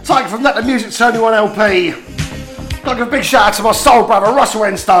 Taken from that, the Music 21 LP. Gotta give a big shout out to my soul brother, Russell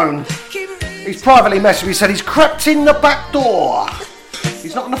Enstone. He's privately messaged me, he said he's crept in the back door.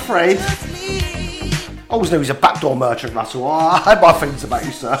 He's not afraid. I always knew he was a backdoor merchant, Russell. Oh, I had my feelings about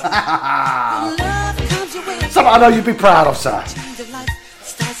you, sir. Something I know you'd be proud of, sir.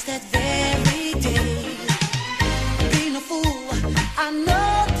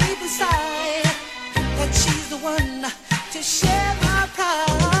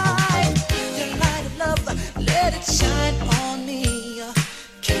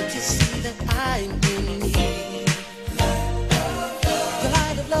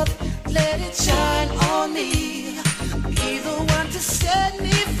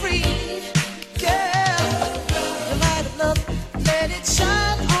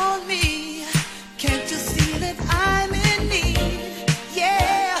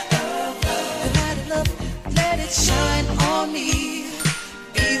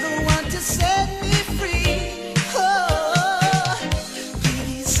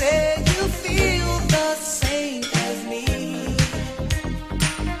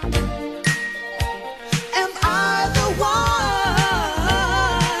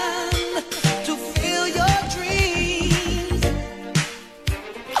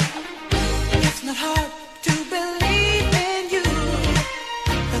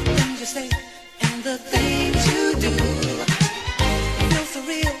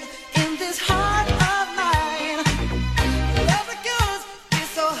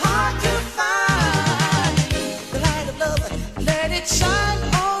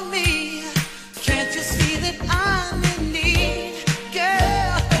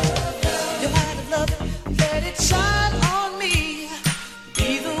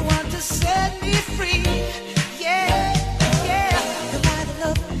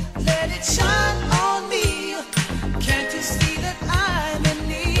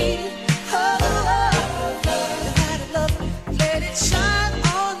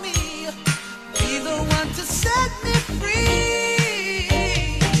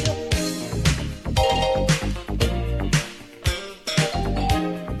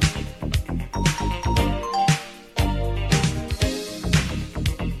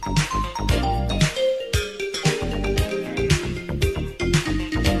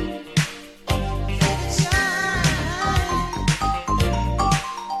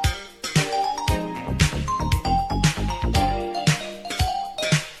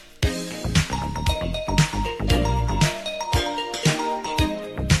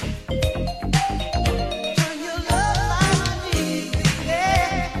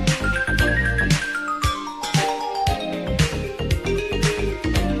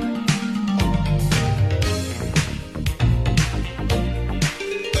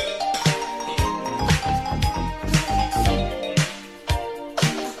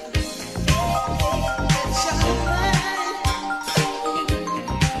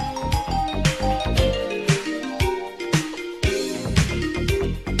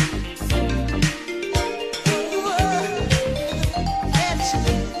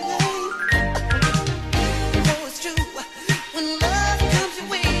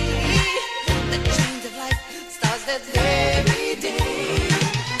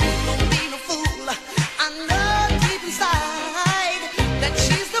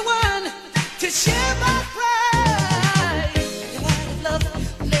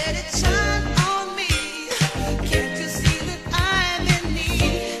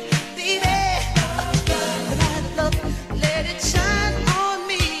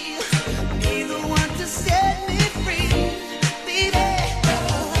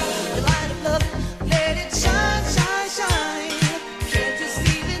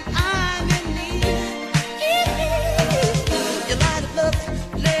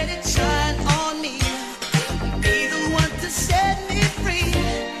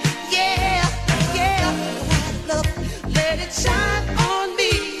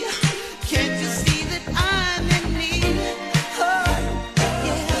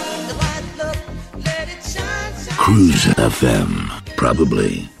 Cruise FM.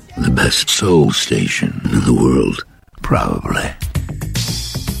 Probably the best soul station in the world. Probably.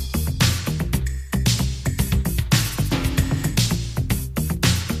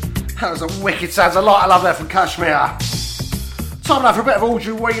 That was a wicked sounds. A lot I love that from Kashmir. Time now for a bit of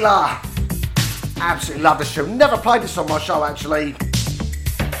Audrey Wheeler. Absolutely love this tune. Never played this on my show actually.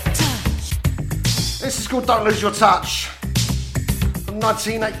 This is called Don't Lose Your Touch. From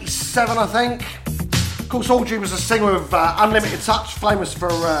 1987 I think. Of course Audrey was a singer of Unlimited Touch, famous for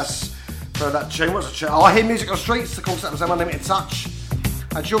that tune. What's the tune? I Hear Music on the Streets, of course that was Unlimited Touch.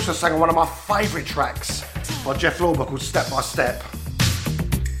 And she also sang on one of my favourite tracks by Jeff Lorber called Step by Step.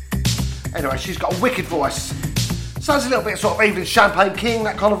 Anyway, she's got a wicked voice. Sounds a little bit sort of Evelyn Champagne King,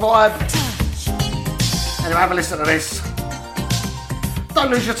 that kind of vibe. Anyway, have a listen to this.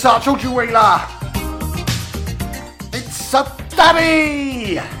 Don't Lose Your Touch, Audrey Wheeler. It's a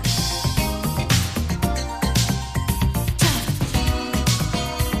daddy!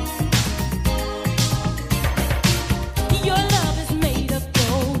 Your love is made of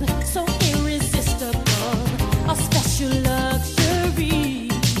gold, so irresistible, a special luxury.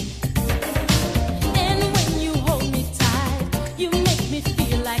 And when you hold me tight, you make me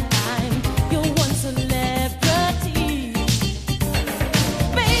feel like I'm your one celebrity.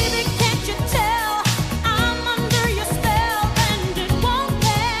 Baby, can't you tell I'm under your spell and it won't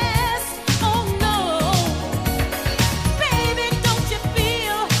pass? Oh no. Baby, don't you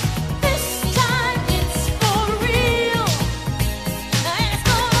feel this time it's for real? And it's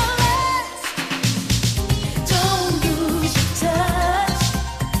gonna last. Don't lose your touch.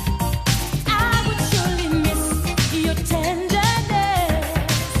 I would surely miss your tenderness.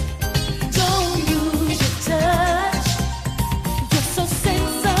 Don't lose your touch. You're so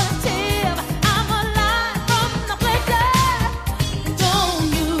sensitive. I'm alive from the pleasure. Don't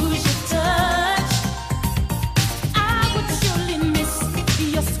lose your touch. I would surely miss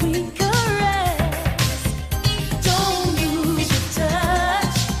your sweet caress. Don't lose your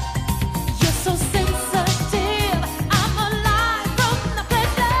touch. You're so sensitive. I'm alive from the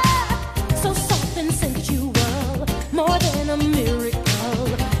pleasure. So soft and sensual, more than a miracle,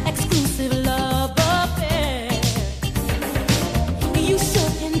 exclusive love affair. You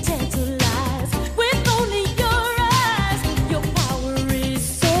sure can tantalize with only your eyes. Your power is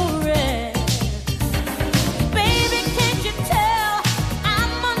so rare. Baby, can't you tell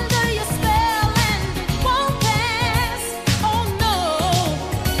I'm under your spell and it won't pass? Oh no.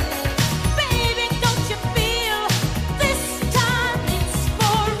 Baby, don't you feel this time it's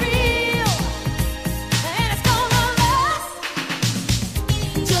for real? And it's gonna last.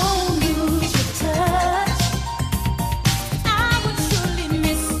 Don't lose your touch. I would surely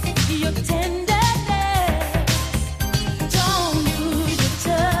miss your tenderness. Don't lose your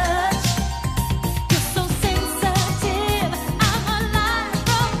touch. You're so sensitive. I'm alive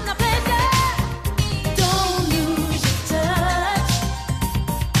from the pleasure. Don't lose your touch.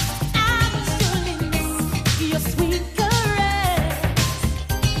 I would surely miss your sweet caress.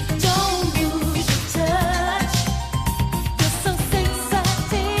 Don't lose your touch. You're so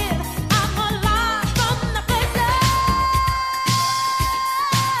sensitive. I'm alive from the pleasure.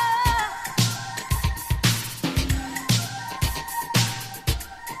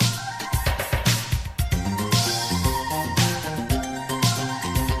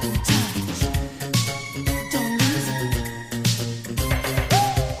 Don't lose it.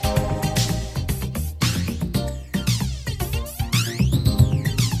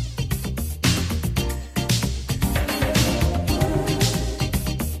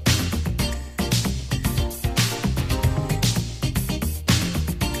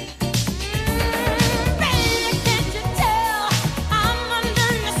 Baby, can't you tell I'm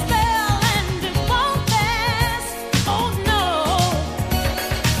under your spell and it won't pass? Oh no.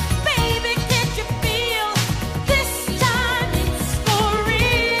 Baby, can't you feel this time it's for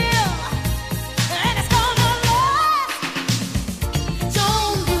real? And it's gonna last.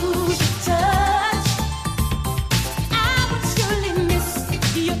 Don't lose your touch. I would surely miss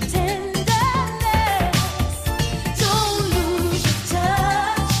your tenderness. Don't lose your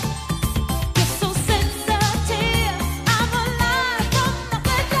touch. You're so sensitive. I'm alive from the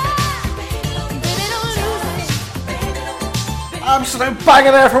pleasure. Baby, don't lose it. Absolute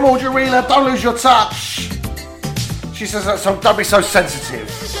banger there from Audrey Wheeler. Don't lose your touch. She says that song, don't be so sensitive.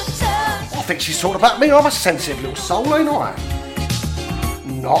 I think she's talking about me. I'm a sensitive little soul, ain't I?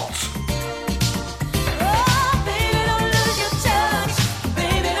 Not. Baby, don't lose your touch.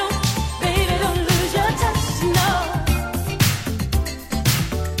 Baby, don't lose your touch. No.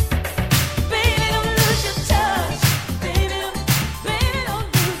 Baby, don't lose your touch. Baby, don't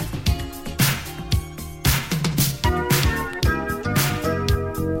lose it.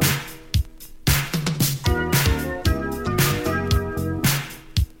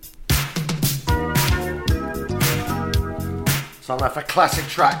 So I'm going to have a classic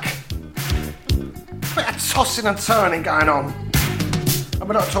track. A bit of tossing and turning going on. And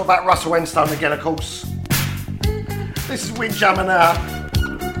we're not talking about Russell Enstone again, of course. This is Windjammer now.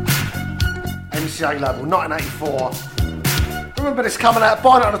 MCA label, 1984. Remember this coming out,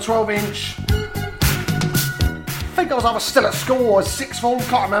 buying it on a 12-inch. I think I was either still at school or sixth form,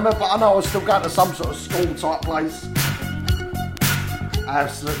 can't remember, but I know I was still going to some sort of school type place. I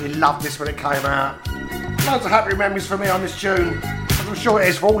absolutely loved this when it came out. Loads of happy memories for me on this tune, as I'm sure it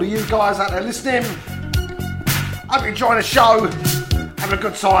is for all of you guys out there listening. Hope you're enjoying the show, having a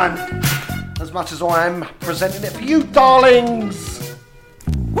good time, as much as I am presenting it for you, darlings.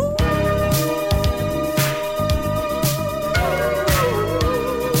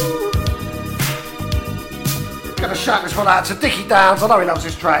 Gonna shout this one out to Dickie Downs, I know he loves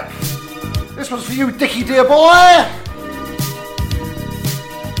this track. This one's for you, Dickie, dear boy.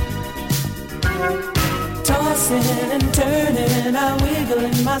 Tossing and turning, I wiggle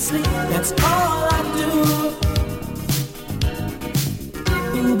in my sleep, that's all I do.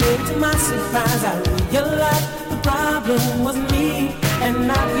 Ooh, baby, to my surprise, I realized the problem was me and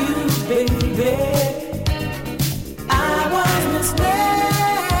not you, baby. I was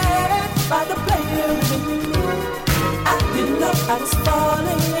misled by the player in me. I didn't know I was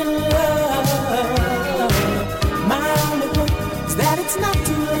falling in love. My only hope is that it's not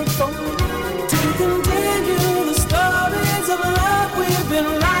too late for me to continue the stories of love we've been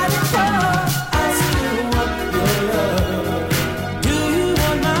writing for. I still want your love. Do you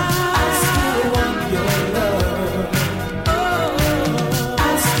want mine? I still want your love. Oh, I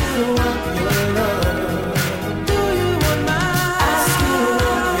still want your love. Do you want mine? I still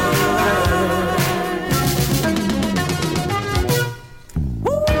want your love.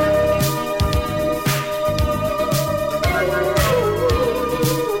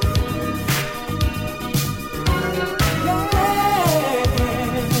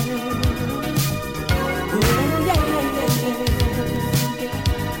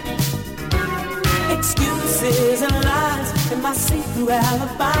 Excuses and lies in my see-through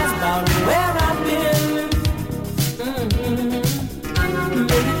alibis about where I've been.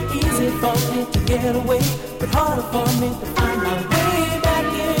 Made it easy for me to get away, but harder for me to find my way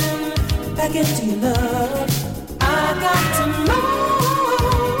back into your love. I got to know,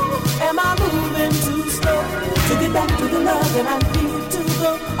 am I moving too slow to get back to the love that I need to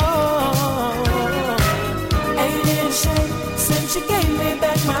go on? Ain't it a shame since you gave me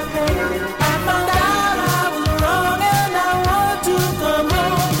back my hand? I found out I was wrong and I want to come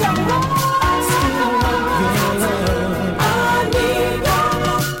home. Come home. I still want your love. I need your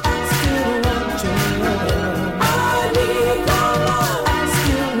love. I still want your love. I need your love. I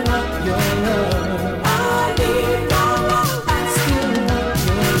still want your love. I need your love. I still want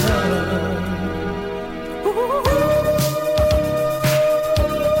your love.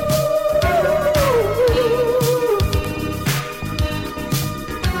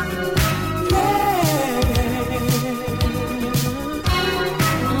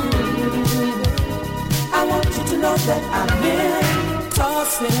 That I've been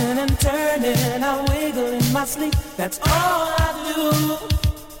tossing and turning, I wiggle in my sleep, that's all I do.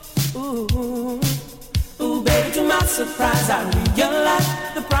 Ooh, ooh, baby, to my surprise, I realized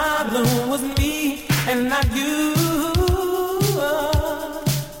the problem was me and not you.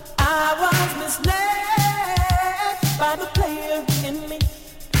 I was misled by the player in me.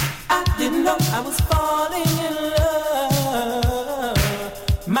 I didn't know I was falling in love.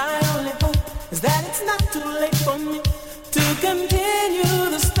 My only hope is that it's not too late for me to continue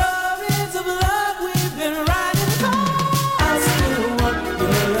the stories of love we've been writing for. I still want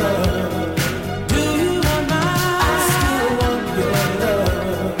your love. Do you want mine? I still want your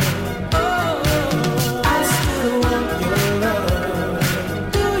love. Oh, I still want your love.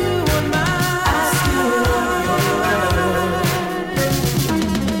 Do you want mine? I still want your love.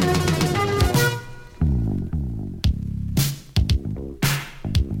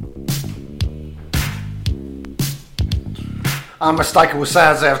 Unmistakable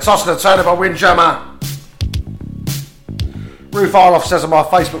sounds there. Tossing and turning by Windjammer. Ruth Arloff says on my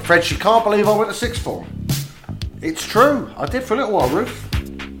Facebook thread she can't believe I went to sixth form. It's true. I did for a little while, Ruth.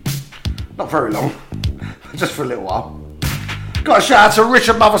 Not very long. Just for a little while. Got a shout out to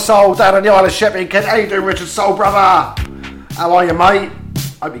Richard Mothersoul down on the Isle of Sheppey in Kent. How you doing, Richard Soul brother? How are you, mate?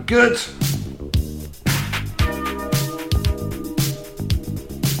 Hope you're good.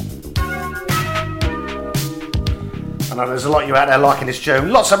 I know there's a lot of you out there liking this tune.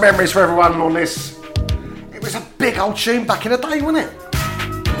 Lots of memories for everyone on this. It was a big old tune back in the day, wasn't it?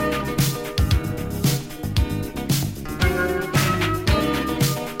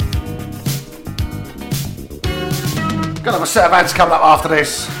 Gonna have a set of ads coming up after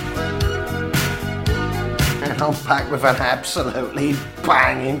this. And I'm back with an absolutely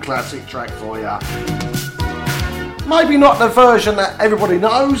banging classic track for you. Maybe not the version that everybody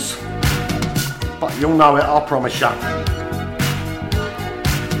knows, but you'll know it, I promise you.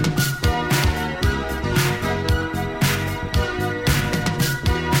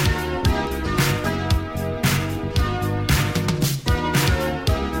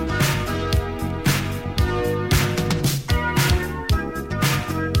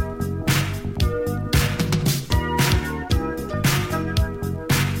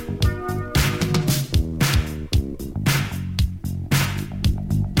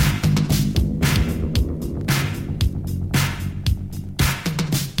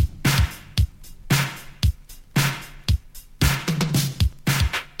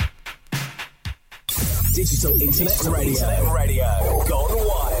 Digital Internet Radio. Gone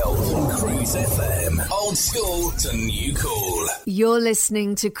wild on Cruise FM. Old school to new cool. You're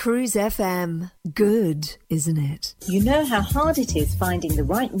listening to Cruise FM. Good, isn't it? You know how hard it is finding the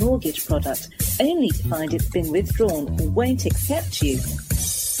right mortgage product, only to find it's been withdrawn or won't accept you?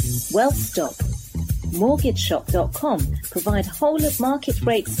 Well, stop. MortgageShop.com provide whole of market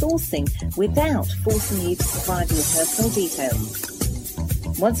rate sourcing without forcing you to provide your personal details.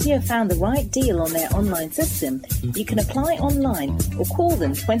 Once you have found the right deal on their online system, you can apply online or call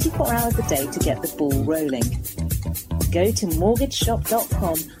them 24 hours a day to get the ball rolling. Go to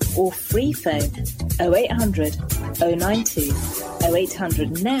mortgageshop.com or free phone 0800 092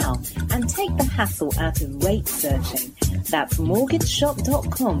 0800 now and take the hassle out of rate searching. That's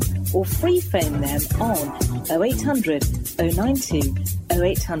mortgageshop.com or free phone them on 0800 092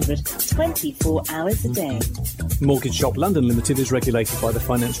 0800 24 hours a day. Mortgage Shop London Limited is regulated by the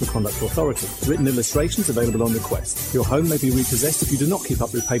Financial Conduct Authority. Written illustrations available on request. Your home may be repossessed if you do not keep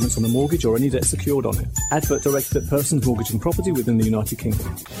up repayments on the mortgage or any debt secured on it. Advert directed at persons mortgaging property within the United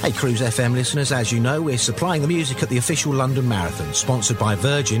Kingdom. Hey Cruise FM listeners, as you know, we're supplying the music at the official London Marathon, sponsored by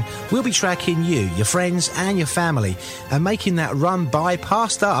Virgin. We'll be tracking you, your friends and your family, and making that run by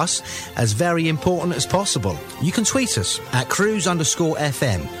past us as very important as possible. You can tweet us at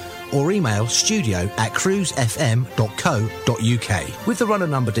cruise_FM or email studio@cruisefm.co.uk with the runner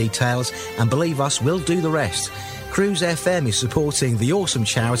number details, and believe us, we'll do the rest. Cruise FM is supporting the awesome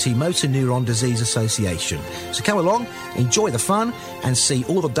charity Motor Neuron Disease Association. So come along, enjoy the fun, and see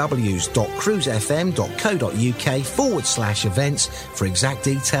all the www.cruisefm.co.uk/events for exact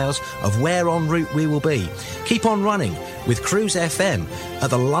details of where en route we will be. Keep on running with Cruise FM at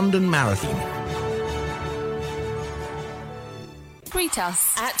the London Marathon. Tweet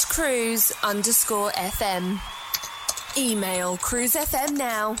us at cruise_FM. Email Cruise FM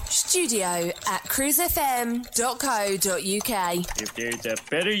now, studio@cruisefm.co.uk. If there's a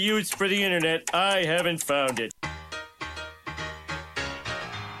better use for the internet, I haven't found it.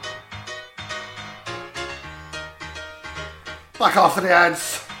 Back after the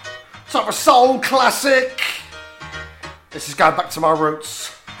ads. Top of soul classic. This is going back to my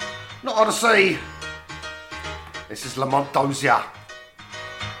roots. Not Odyssey. This is Lamont Dozier.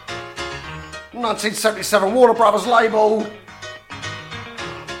 1977 Warner Brothers label.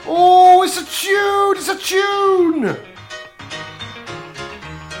 Oh, it's a tune! It's a tune!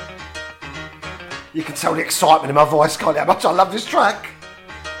 You can tell the excitement in my voice, can't you? How much I love this track.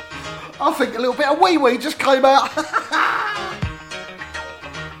 I think a little bit of wee wee just came out.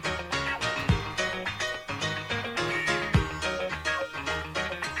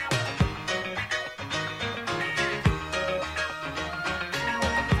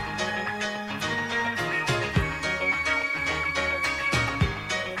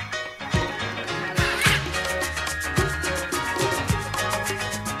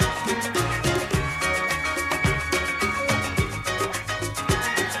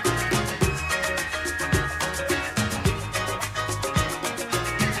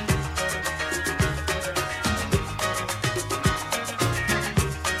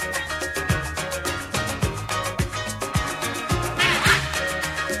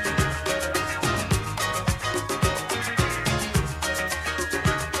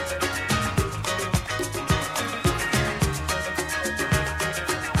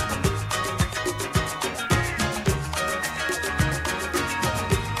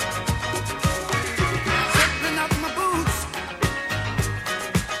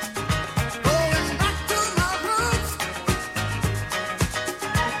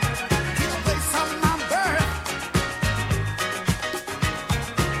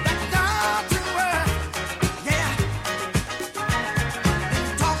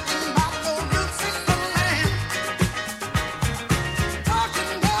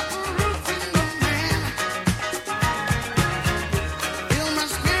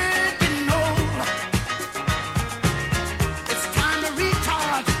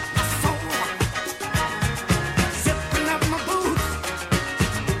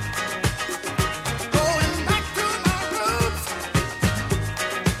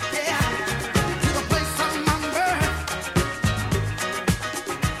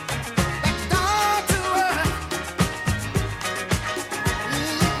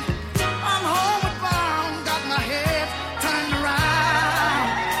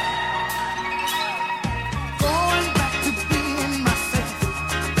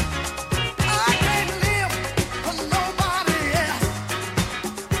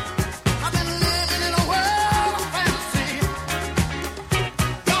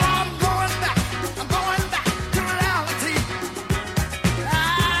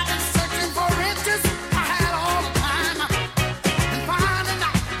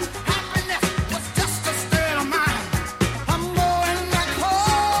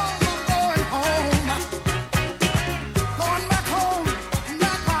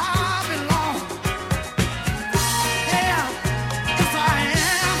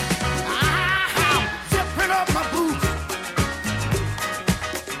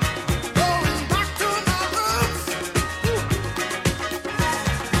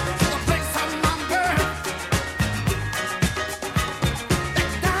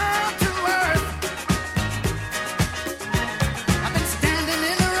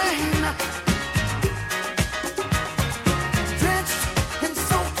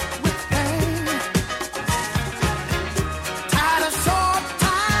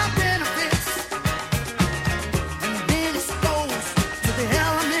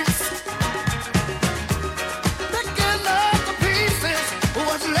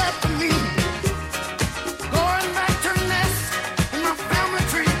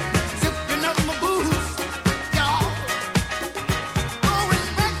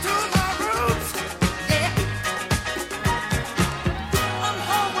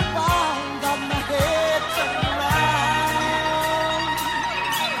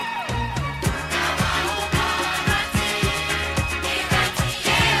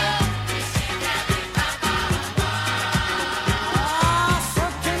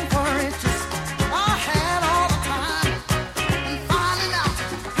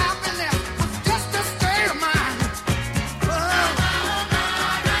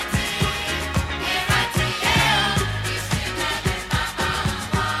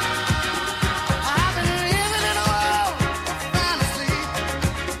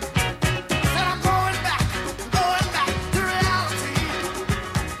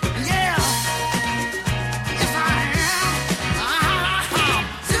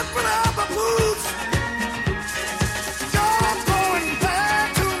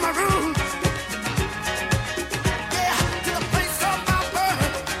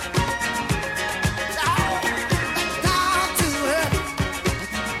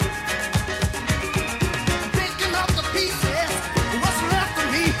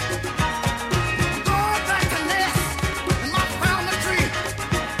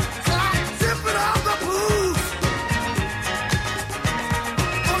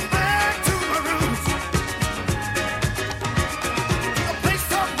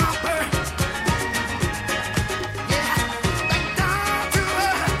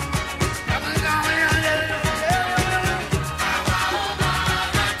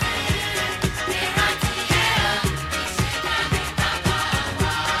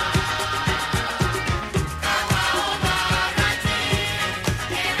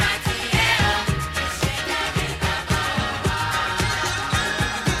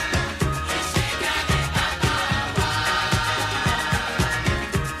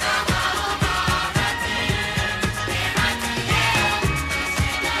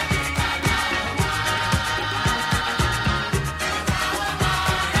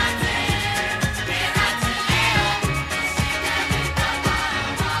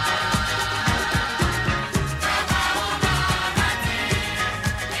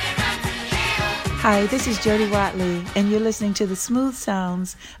 Hi, this is Jody Watley, and you're listening to the smooth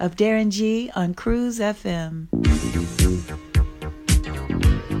sounds of Darren G on Cruise FM.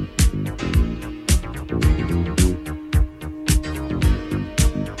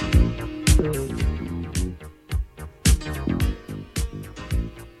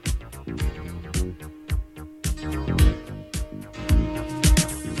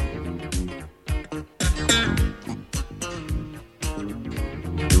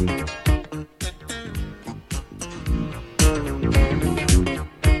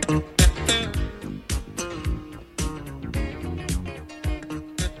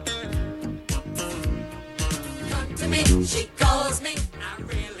 She calls me, I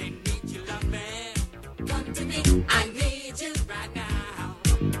really need you, love me. Come to me, I need you right now.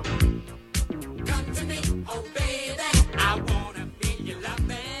 Come to me, oh baby, I wanna feel you, love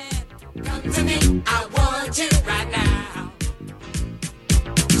me. Come to me, I want you right now.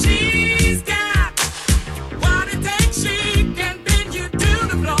 She's got what it takes, she can bend you to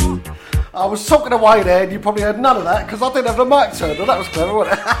the floor. I was talking away there and you probably heard none of that because I didn't have the mic turned on. That was clever,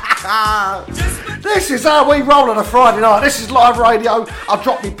 wasn't it? This is how we roll on a Friday night. This is live radio. I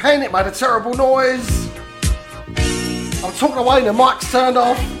dropped my pen, it made a terrible noise. I'm talking away and the mic's turned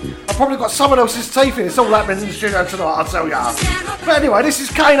off. I've probably got someone else's teeth in. It's all happening in the studio tonight, I'll tell ya. But anyway, this is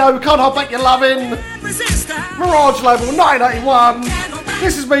Kano, Can't Hold Back Your Lovin'. Mirage label 1981.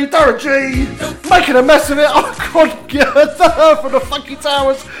 This is me, Darren G, making a mess of it. Oh God, from the funky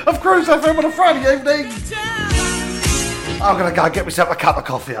towers of Cruise FM on a Friday evening. I'm gonna go get myself a cup of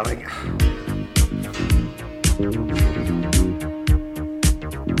coffee, I think.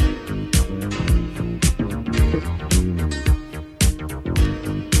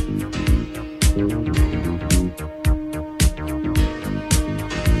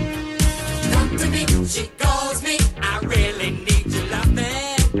 Come to me, she calls me, I really need you, love me.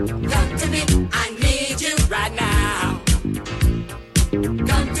 Come to me, I need you right now.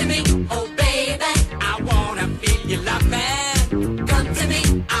 Come to me, oh baby, I wanna feel you, love me. Come to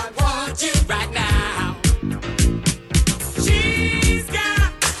me, I want you right now. She's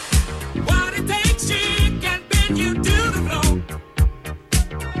got what it takes, she can bend you to the floor.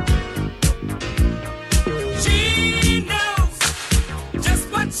 She knows just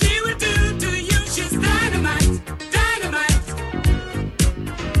what she would do to you. She's dynamite, dynamite.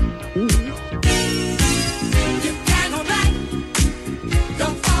 You can't hold back.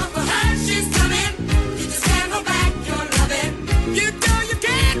 Don't fall for her, she's coming. You just can't hold back your loving. You know you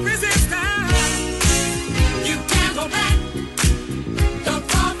can't resist her. You can't hold back. Don't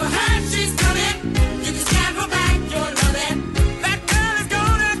fall for her, she's coming. You just can't hold back your loving. That girl is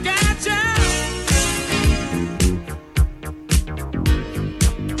gonna get you.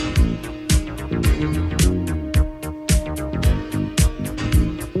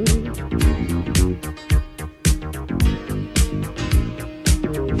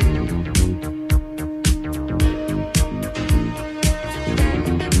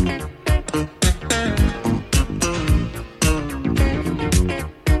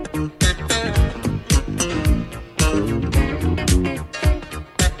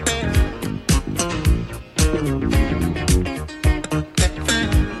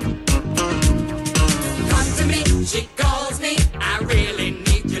 Come to me, she calls me, I really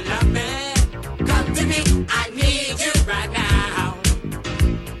need you, love me. Come to me, I need you right now.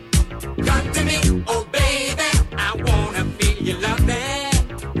 Come to me, oh baby, I wanna feel you, love me.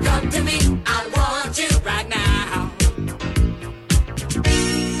 Come to me, I want you right now.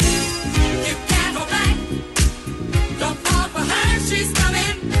 You can't hold back, don't fall for her, she's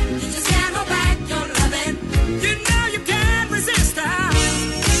coming. You just can't hold back your loving. You know you can't resist her.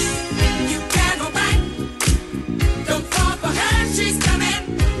 You can't hold back. Don't fall for her, she's coming.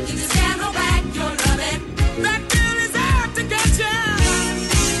 You just can't hold back your loving. That girl is out to get you.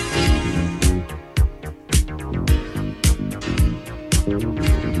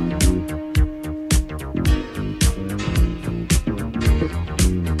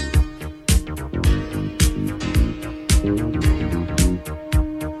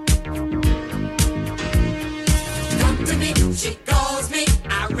 Come to me, she calls me,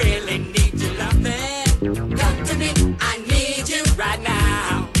 I really need you, love me. Come to me, I need you right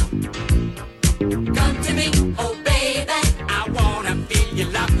now. Come to me, oh baby, I wanna feel you,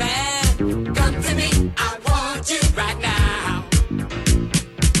 love me. Come to me, I want you right now.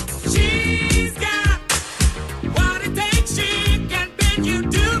 She's got what it takes, she can bend you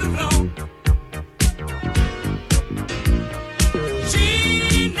to the floor. She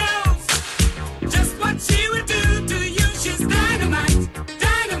knows just what she would do to you. She's dynamite,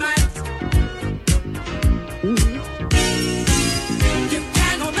 dynamite. You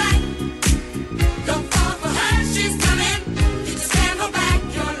can't hold back.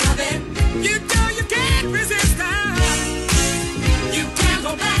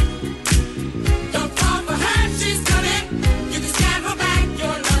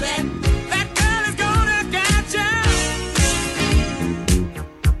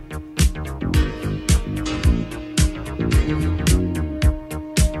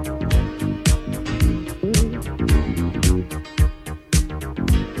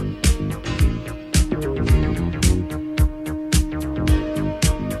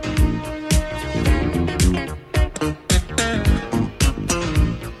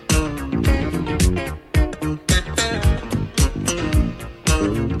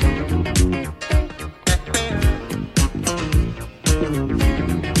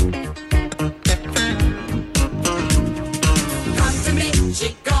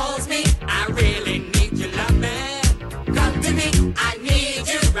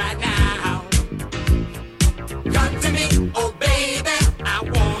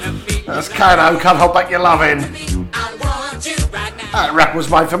 Kano, Can't Hold Back Your Loving. That rap was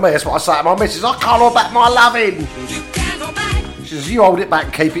made for me, that's what I say to my missus. I can't hold back my loving. She says, you hold it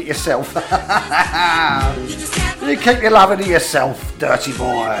back, keep it yourself. You keep your loving to yourself, dirty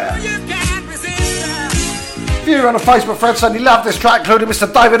boy. Viewer on the Facebook thread saying you love this track, including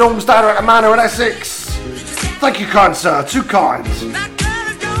Mr. David Orms down at the Manor in Essex. Thank you, kind sir, too kind.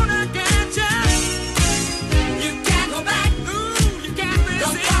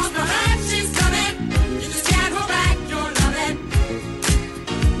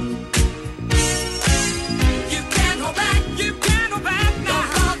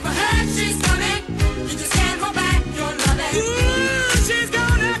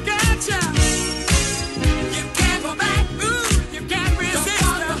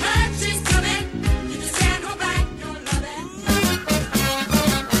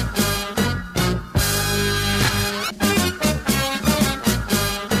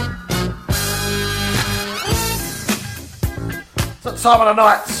 Time of the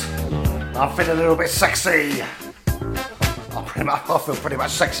night, I'm feeling a little bit sexy. I feel pretty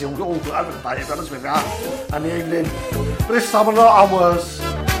much sexy all over the day, to be honest with you, and the evening. But this time of the night I'm worse.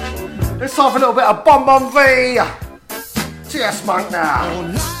 It's time for a little bit of Bon Bon V. TS Monk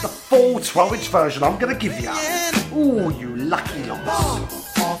now. The full 12-inch version I'm going to give you. Ooh, you lucky lot.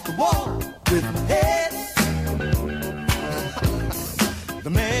 Off the wall with my head. The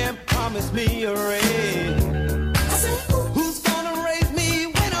man promised me a raise.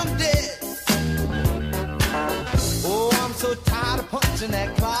 So tired of punching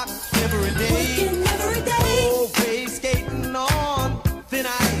that clock every day. Always skating on thin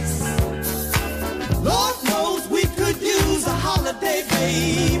ice. Lord knows we could use a holiday,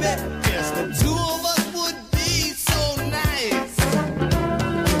 baby. Yes, the two of us would be so nice.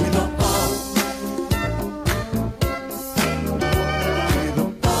 Give me the bone. Give me the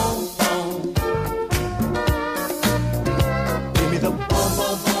bone, bone. Give me the bone,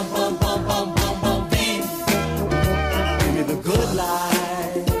 bone, bone, bone, bone, bone, bone, bone, beat. Good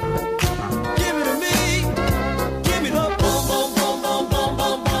life. Give it to me. Give me the boom, boom, boom, boom, boom,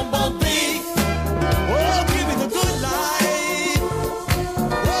 boom, boom, boom, beat. Oh, give me the good life.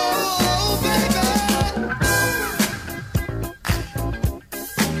 Oh, baby.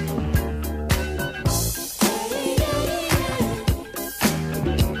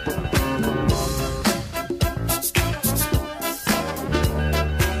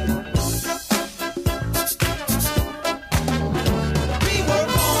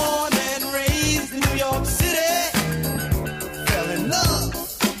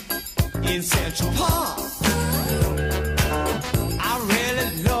 In Central Park, I really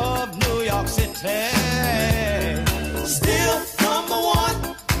love New York City. Still number one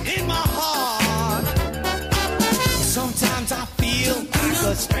in my heart. Sometimes I feel like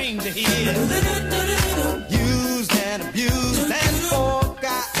a stranger here, used and abused and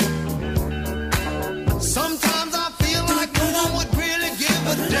forgot. Sometimes I feel like no one would really give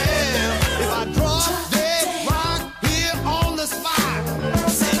a damn if I dropped dead right here on the spot.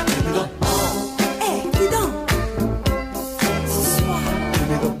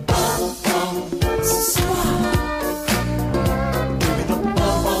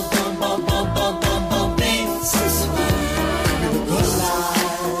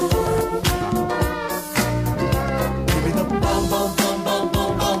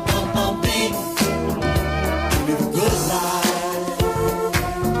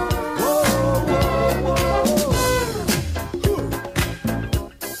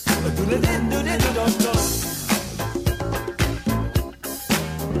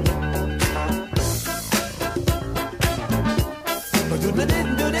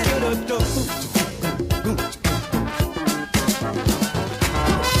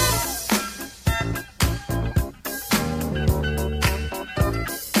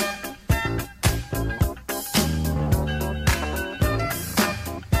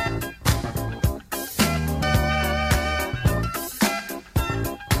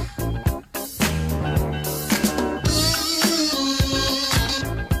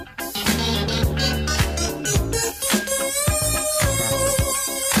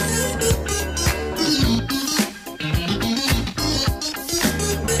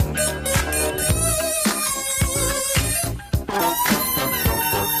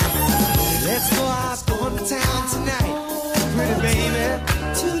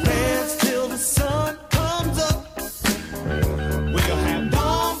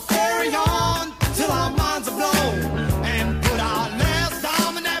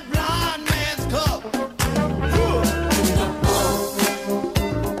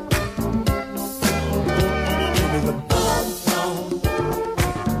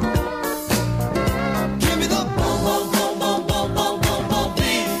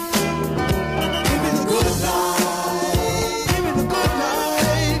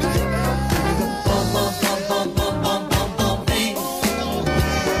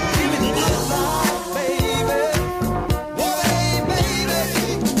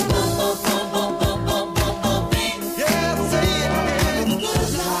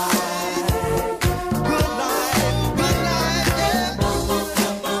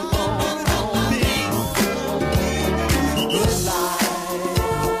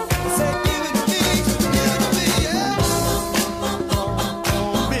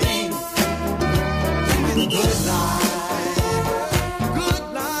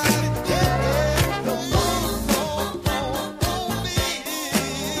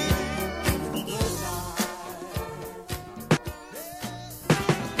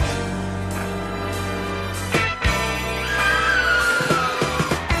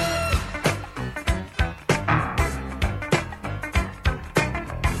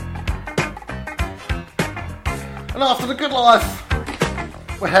 after the good life.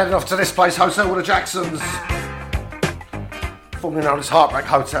 We're heading off to this place, Hotel with the Jacksons, formerly known as Heartbreak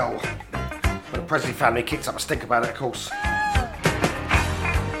Hotel. But the Presley family kicked up a stink about it, of course.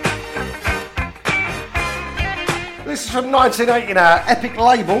 This is from 1980 now, Epic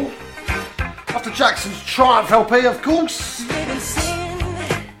label. After Jackson's Triumph LP, of course.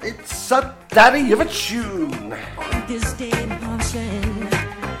 It's a daddy of a tune. On this day in Portland,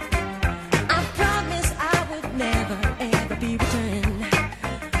 I promised I would never ever be returned.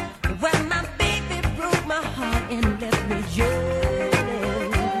 When my baby broke my heart and left me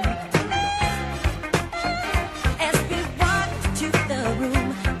yearning. As we walked to the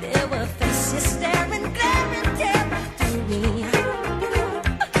room, there were faces staring, glaring terror through me.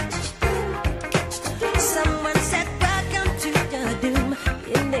 Someone said, "Welcome to the doom."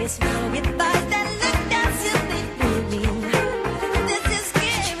 And they smiled with eyes that looked down simply through me. This is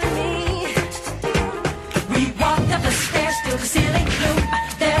scaring me. We walked up the stairs to the ceiling gloom.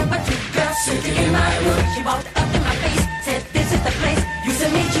 There were two girls sitting in my room. She walked up in my face, said, "This is the place. Used to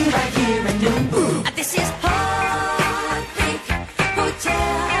meet you right here in noon." This is Heartbreak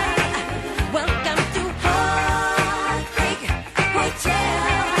Hotel. Welcome to Heartbreak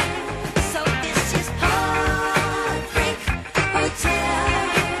Hotel. So this is Heartbreak Hotel.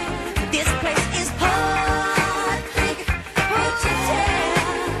 This place is Heartbreak Hotel.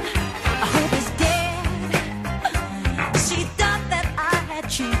 I hope it's dead. She thought that I had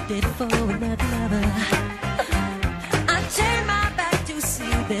cheated for another lover. I turned my back to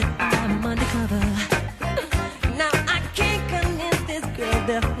see that I'm undercover. Now I can't convince this girl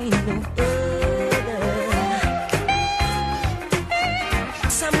there ain't no other.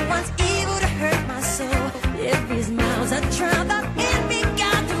 Someone's evil to hurt my soul. Every smile's a trial that envy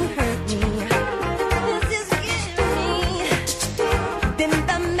got to hurt me. This is getting me. Then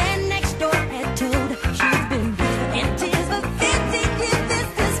the man next door had told she's been bitter in tears for 50 years. This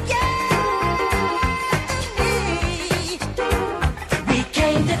is getting me. We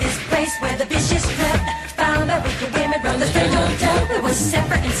came to this place where the vicious crept. Found the wicked women from the strange hotel. It was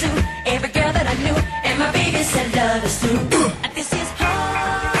separate and Sue, every girl that I knew, and my baby said love is through. This is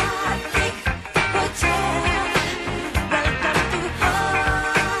Heartbreak Hotel. Welcome to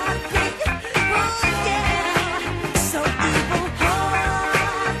Heartbreak Hotel. So evil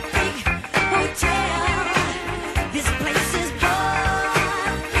Heartbreak Hotel. This place is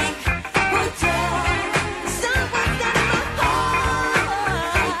Heartbreak Hotel. Someone got my heart.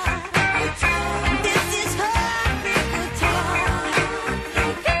 This is Heartbreak Hotel.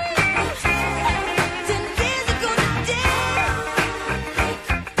 10 years ago today.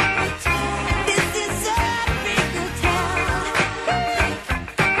 This is Heartbreak Hotel.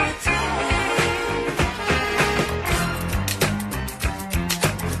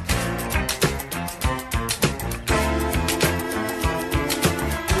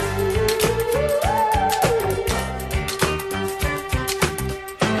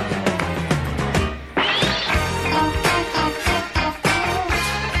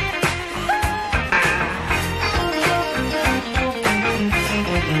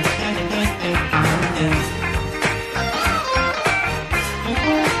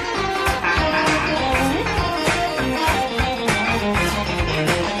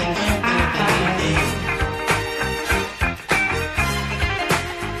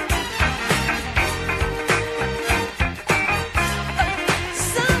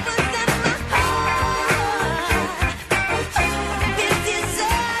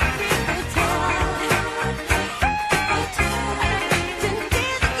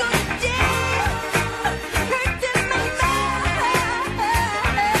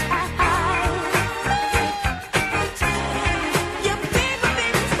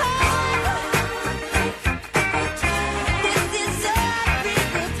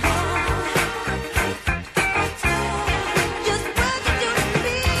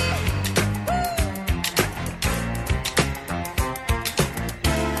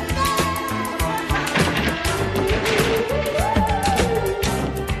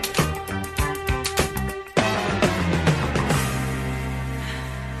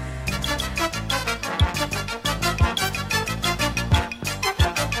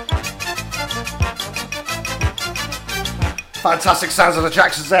 Fantastic sounds of the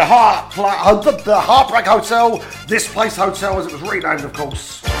Jacksons there. The Heartbreak Hotel. This Place Hotel, as it was renamed, of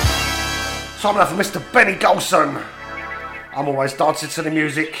course. Time enough for Mr. Benny Golson. I'm always dancing to the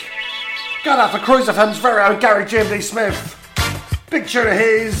music. Going out for Cruise FM's very own Gary GMD Smith. Big tune of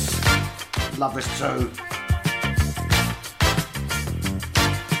his. Love this too.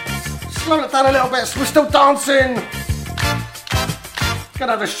 Slow it down a little bit, so we're still dancing.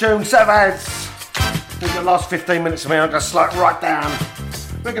 Going out this tune, set of ads. In the last 15 minutes of me, I'm going to slow it right down.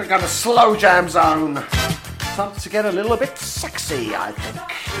 We're going to go to slow jam zone. Time to get a little bit sexy, I think.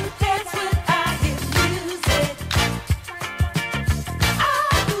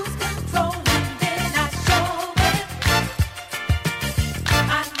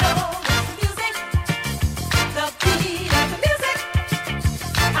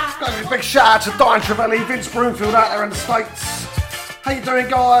 Big shout out to Diane Trevelli, Vince Broomfield out there in the States. How you doing,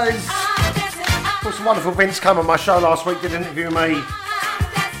 guys? Of course, wonderful Vince came on my show last week, did interview me.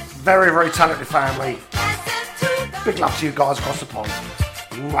 Very, very talented family. Big love to you guys across the pond.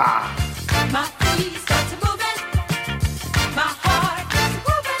 Mwah.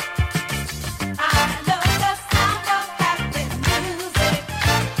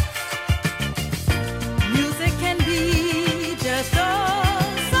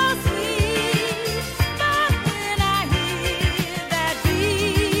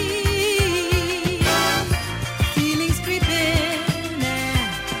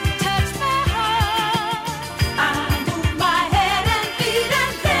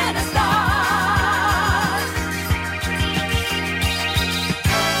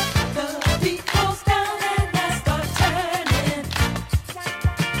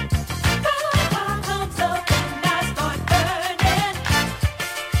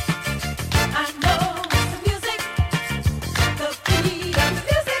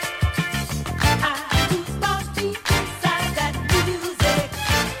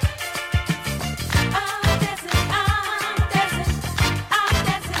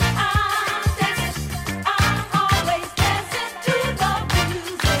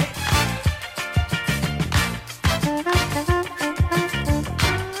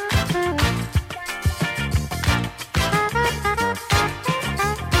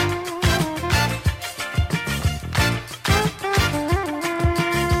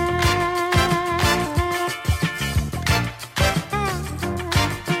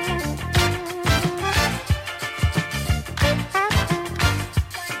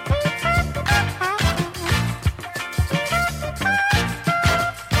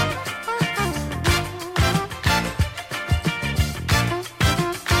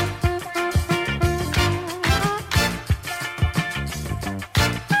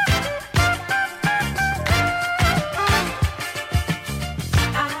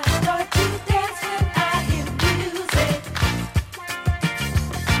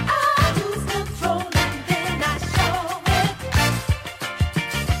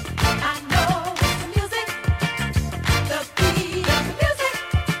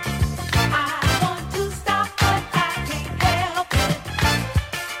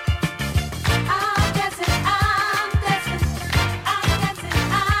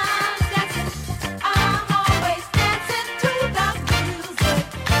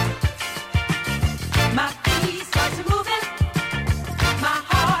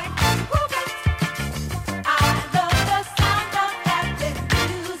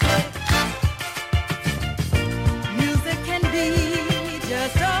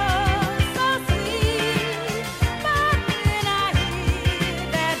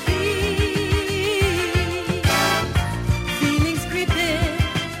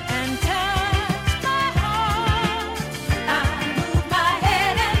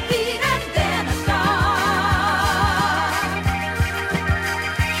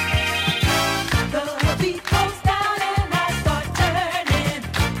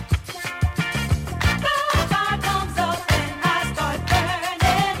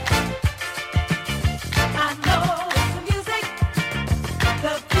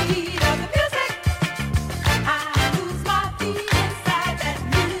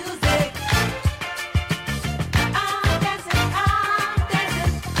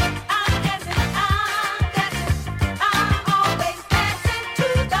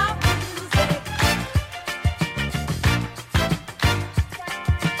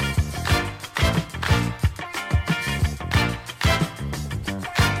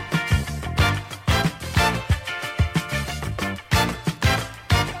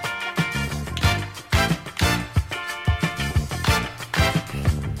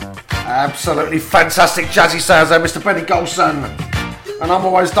 Absolutely fantastic jazzy sounds there, Mr. Benny Golson. And I'm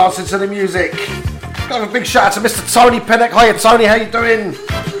always dancing to the music. Got a big shout out to Mr. Tony Pennock. Hiya Tony, how you doing?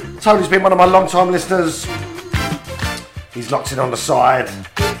 Tony's been one of my long-time listeners. He's locked in on the side.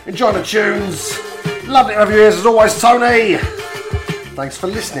 Enjoying the tunes. Lovely to have you here as always, Tony. Thanks for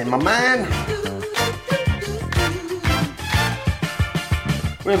listening, my man.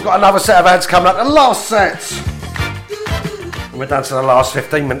 We've got another set of ads coming up. The last set. And we're down to the last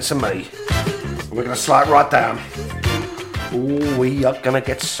 15 minutes of me. And we're going to slide right down. Ooh, we are going to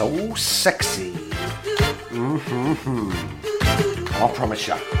get so sexy. I promise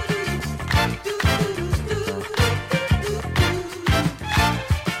you.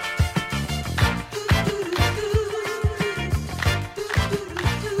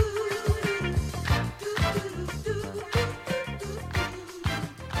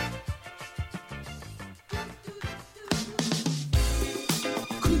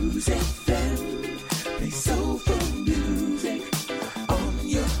 Cruise FM, play soulful music on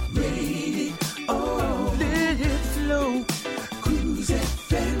your radio. Let it flow. Cruise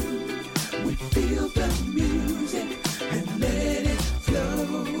FM, we feel the music and let it flow.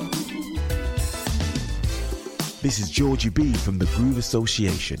 This is Georgie B from the Groove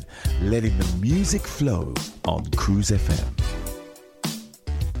Association, letting the music flow on Cruise FM.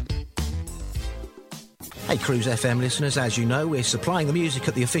 Hey Cruise FM listeners, as you know, we're supplying the music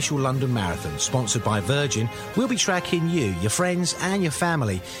at the official London Marathon, sponsored by Virgin. We'll be tracking you, your friends and your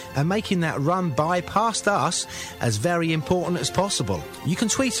family, and making that run by past us as very important as possible. You can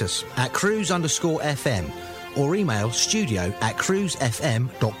tweet us at cruise_FM or email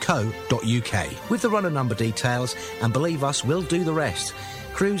studio@cruisefm.co.uk with the runner number details, and believe us, we'll do the rest.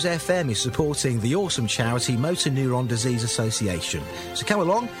 Cruise FM is supporting the awesome charity Motor Neuron Disease Association. So come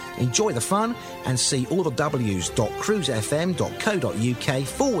along, enjoy the fun, and see all the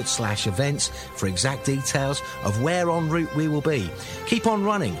www.cruisefm.co.uk/events for exact details of where en route we will be. Keep on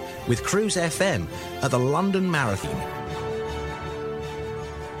running with Cruise FM at the London Marathon.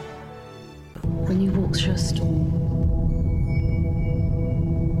 When you walk through a storm,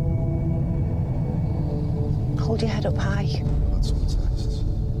 hold your head up high.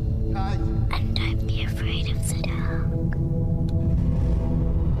 And don't be afraid of the dark.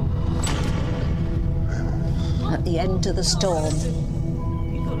 At the end of the storm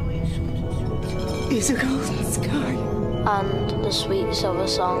is a golden sky. And the sweet silver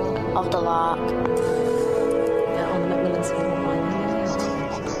song of the lark. On the Macmillan School line.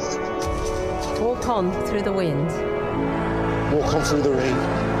 Walk on through the wind. Walk on through the rain.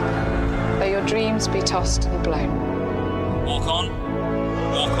 May your dreams be tossed and blown. Walk on.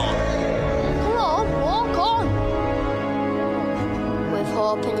 Walk on. Come on, walk on. With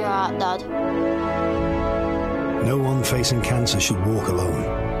hope in your heart, Dad. No one facing cancer should walk alone.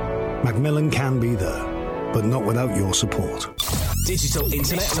 Macmillan can be there, but not without your support. Digital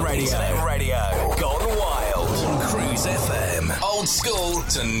Internet Radio. Gone wild. On Cruise FM. Old school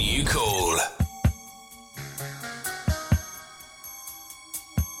to new cool.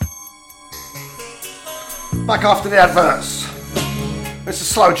 Back after the adverts. It's a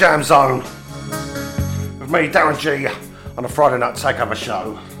slow jam zone. With me, Darren G, on a Friday night takeover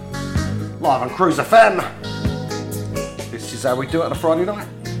show. Live on Cruise FM. This is how we do it on a Friday night.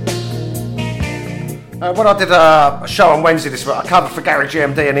 When I did a show on Wednesday this week, I covered for Gary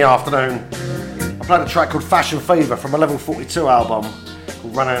GMD in the afternoon. I played a track called Fashion Fever from a Level 42 album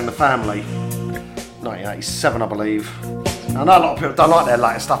called Running in the Family, 1987 I believe. I know a lot of people don't like their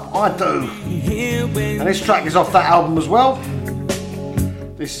latest stuff. I do. And this track is off that album as well.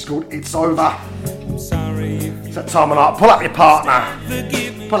 This is called It's Over. It's that time of night. Pull up your partner.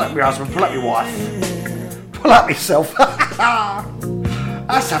 Pull up your husband. Pull up your wife. Pull up yourself.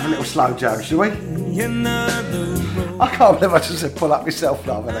 Let's have a little slow jam, shall we? I can't believe I just said pull up yourself,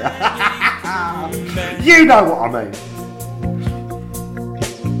 love. You know what I mean.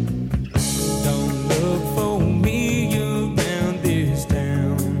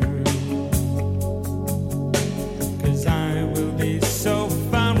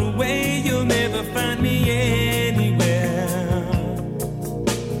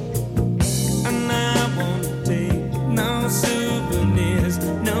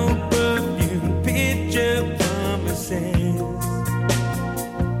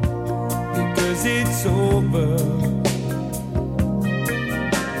 It's over.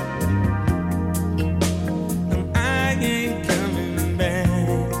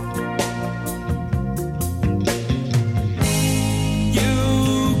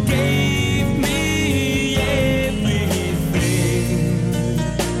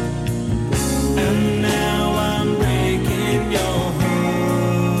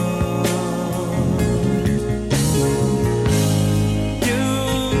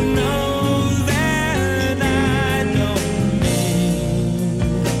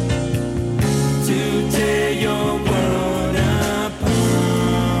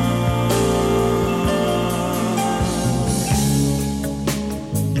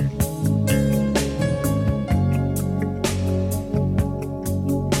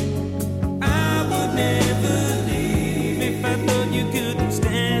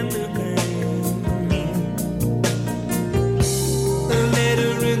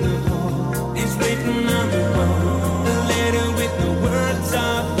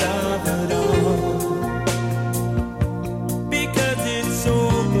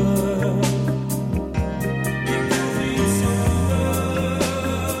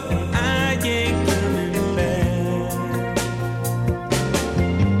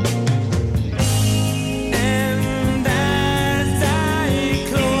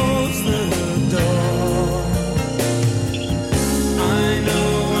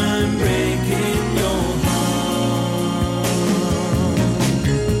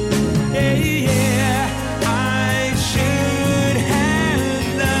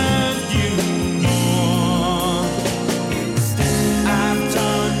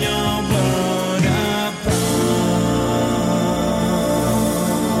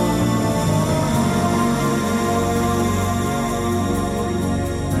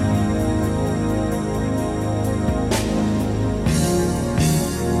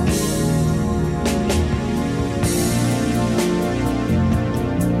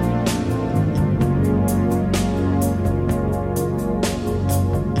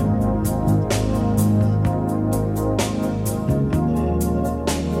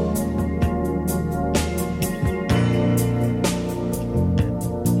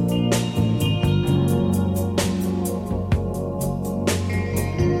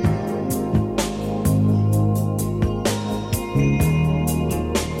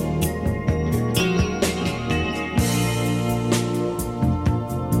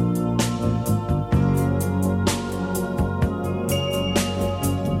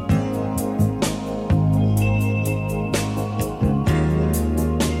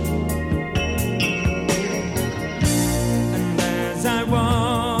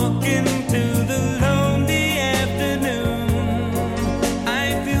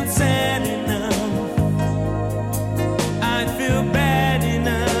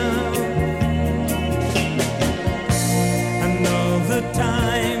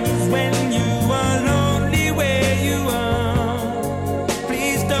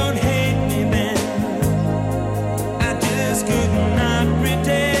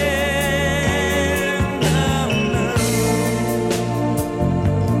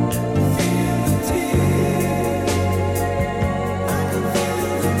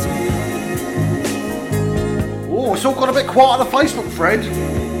 it's all got a bit quiet on the Facebook thread.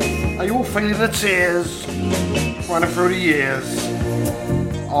 Are you all feeling the tears running through the years?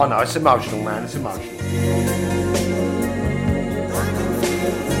 Oh no, it's emotional, man, it's emotional.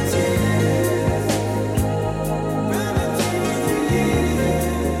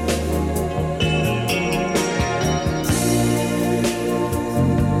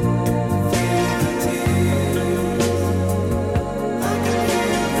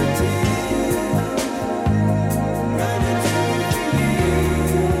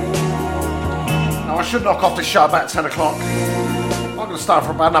 I should knock off the show about 10 o'clock. I'm going to start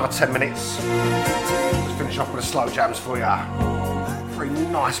for about another 10 minutes. Just finish off with the slow jams for you. 3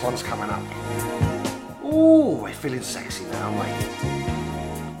 nice ones coming up. Ooh, we're feeling sexy now, mate.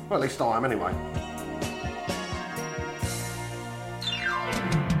 Well, at least I am anyway.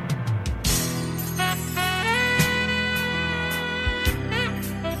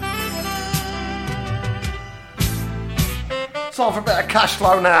 Time for a bit of cash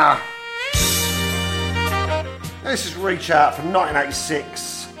flow now. This is Reach Out from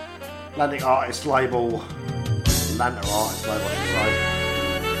 1986, Atlantic Artist label, Atlanta Artist label, I should say.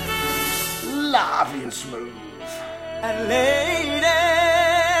 Lovely and smooth. And lady,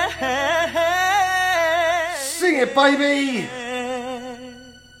 sing it, baby.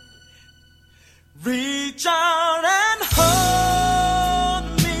 Reach out and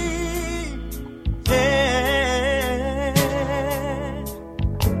hold me, yeah.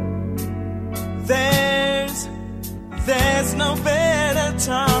 There's no better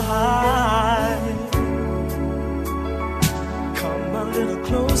time. Come a little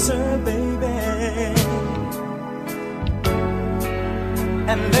closer, baby,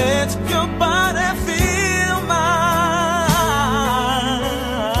 and let your body feel mine.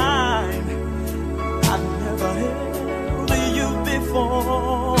 I've never held you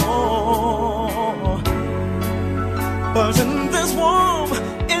before, but in this warm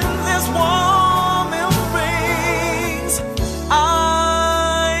embrace,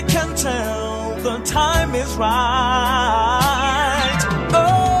 I can tell the time is right.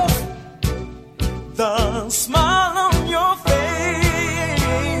 Oh, the smile on your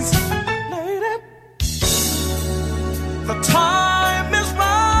face, lady, the time is right.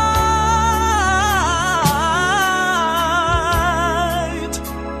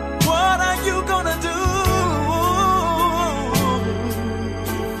 What are you gonna do?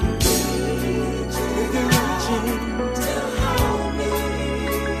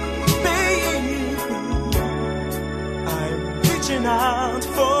 Out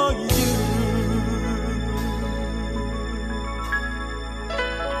for you,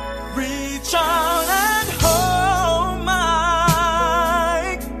 reach out and hold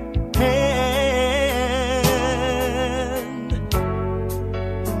my hand.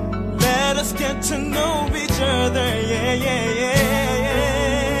 Let us get to know each other, yeah, yeah,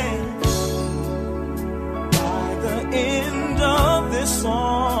 yeah. By the end of this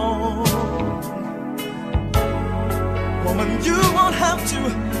song, woman, you won't have to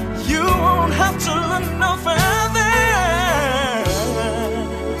look no further.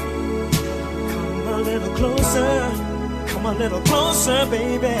 Come a little closer,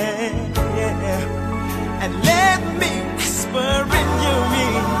 baby, yeah. And let me whisper in your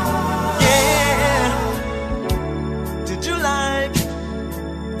ear, yeah. Did you like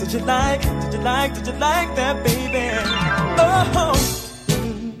that, baby? Oh.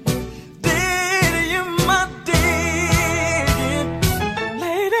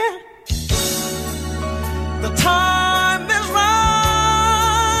 Time is right.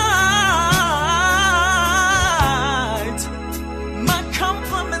 My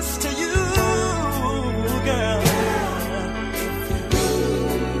compliments to you, girl.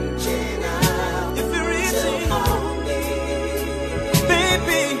 If you're reaching out,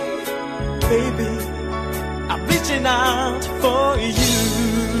 baby, I'm reaching out for you.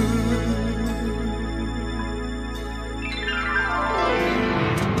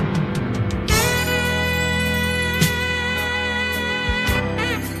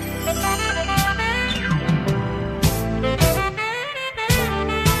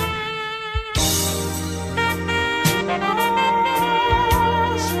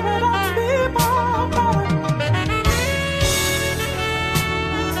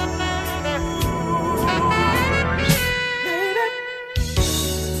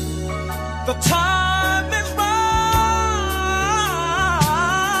 The time is right.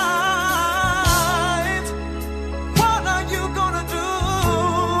 What are you gonna do,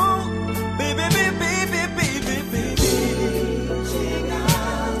 baby, baby, baby, baby? Reaching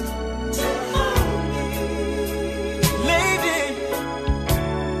out to me, lady,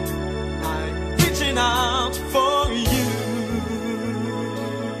 I'm reaching out for you.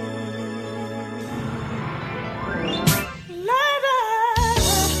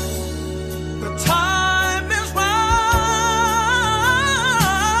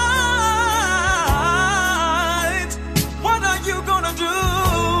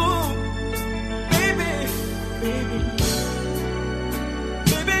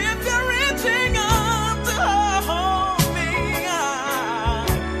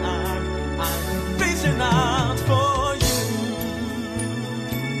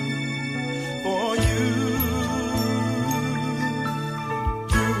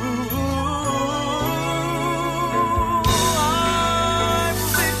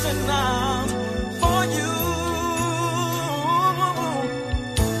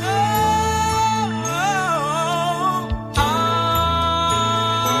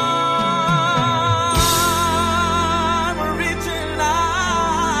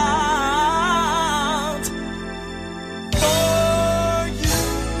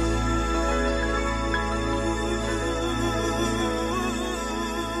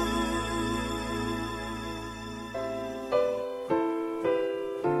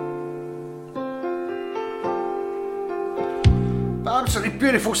 Absolutely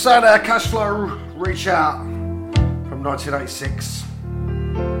beautiful sound there, Cashflow, Reach Out from 1986.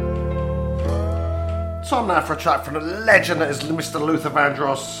 Time now for a track from the legend that is Mr. Luther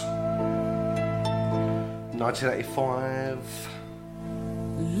Vandross. 1985.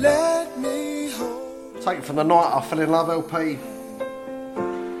 Let me hold. Taken from the Night I Fell in Love LP.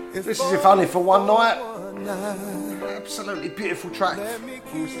 This is If Only for One Night. Absolutely beautiful track from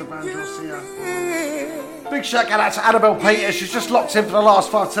Mr. Vandross here. Big shout out to Annabelle Peters. She's just locked in for the last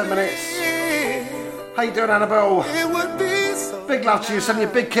 5-10 minutes. How you doing, Annabelle? Big love to you. Sending you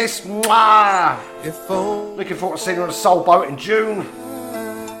a big kiss. Mwah! Looking forward to seeing you on a Soul Boat in June.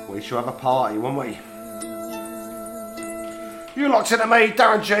 We shall have a party, won't we? You locked into me,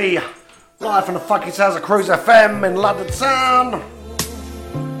 Darren G. Live from the Funky Towers of Cruise FM in London Town.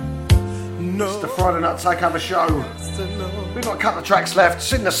 It's the Friday Night Takeover show. We've got a couple of tracks left.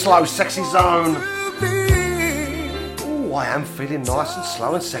 It's in the slow, sexy zone. Oh, I am feeling nice and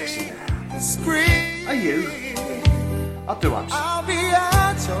slow and sexy now. Are you? I do hope so. I'll be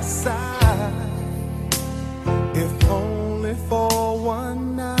at your side, if only for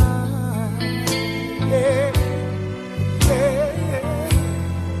one night. Yeah, yeah.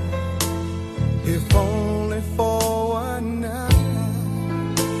 If only for one night.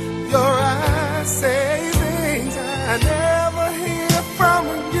 Your eyes say things I never hear from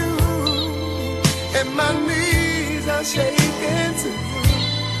you, and my knees are shaking too.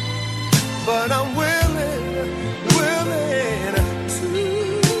 But I'm willing to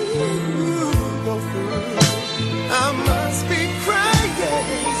go through. I must be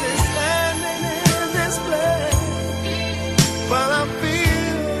crazy standing in this place, but I'm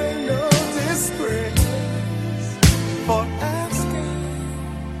feeling no disgrace for asking.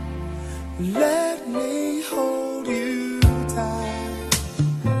 Let me hold you tight,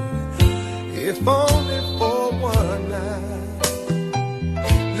 if only for one night.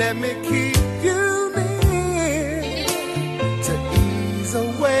 Let me keep you near to ease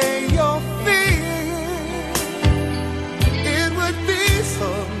away your fear. It would be so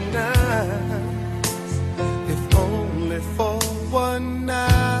nice, if only for one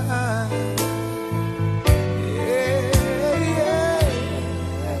night. Yeah, yeah.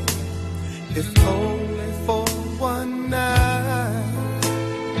 If only for one night.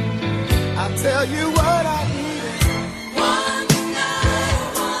 I'll tell you what I need.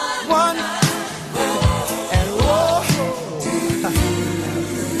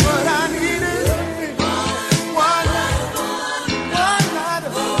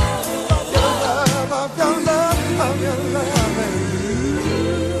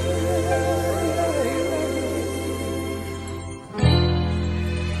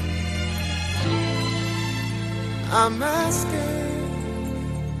 I'm asking,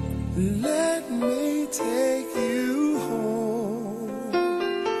 let me take you home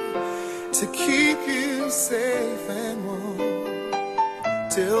to keep you safe and warm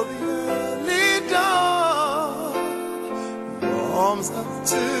till the early dawn warms up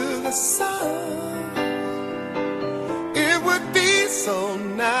to the sun. It would be so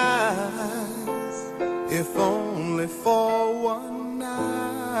nice, if only for one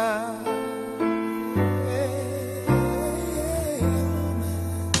night.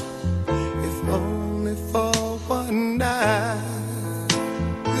 For one night,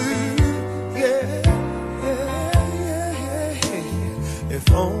 ooh, yeah, yeah, yeah, yeah. If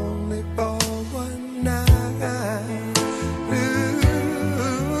only for one night, ooh,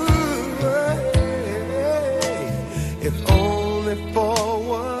 yeah. If only for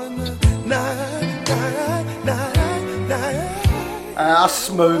one night, How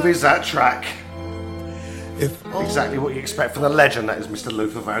smooth is that track? Exactly what you expect from the legend that is Mr.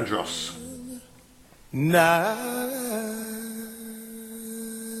 Luther Vandross.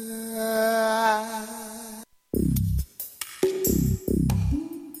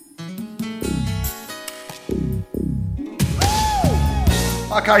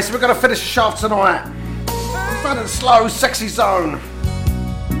 Okay, so we're going to finish the show off tonight. Fun and slow, sexy zone.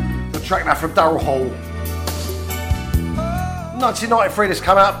 The track now from Daryl Hall. 1993 this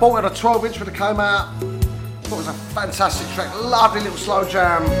came out. Bought it on a 12-inch when it came out. Thought it was a fantastic track. Lovely little slow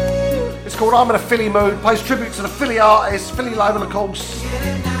jam. It's called I'm in a Philly Mood. Pays tribute to the Philly artist, Philly label of course.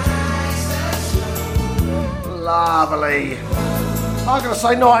 Lovely. I'm going to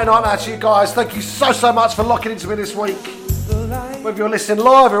say night now to you guys. Thank you so much for locking into me this week. Whether you're listening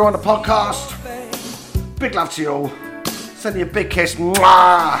live or on the podcast, big love to you all. Send you a big kiss.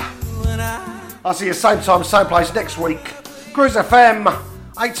 Mwah. I'll see you same time, same place next week. Cruise FM,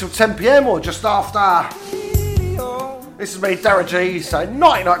 8 till 10 PM or just after. This is me, Darren G, saying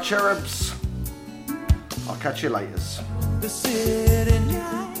night cherubs. I'll catch you later. the city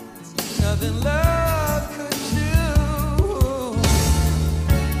nights, nothing love could do.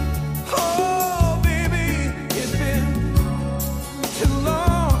 Oh, baby, it's been too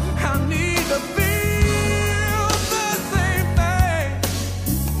long. I need to feel the same thing.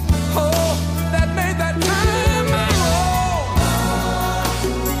 Oh, that made that time roll.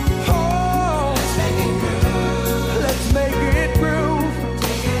 Oh, let's make it groove. Let's make it groove.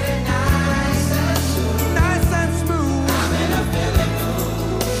 Take it nice and smooth. Nice and smooth. I'm in a feeling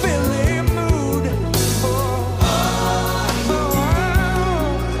mood. Feeling mood. Oh, oh,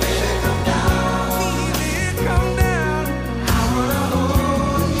 oh. Baby, come down. Baby, come down. I wanna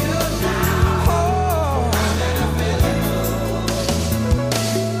hold you now. Oh, I'm in a feeling mood.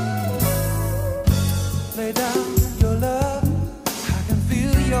 Lay down your love. I can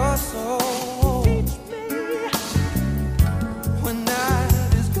feel your soul.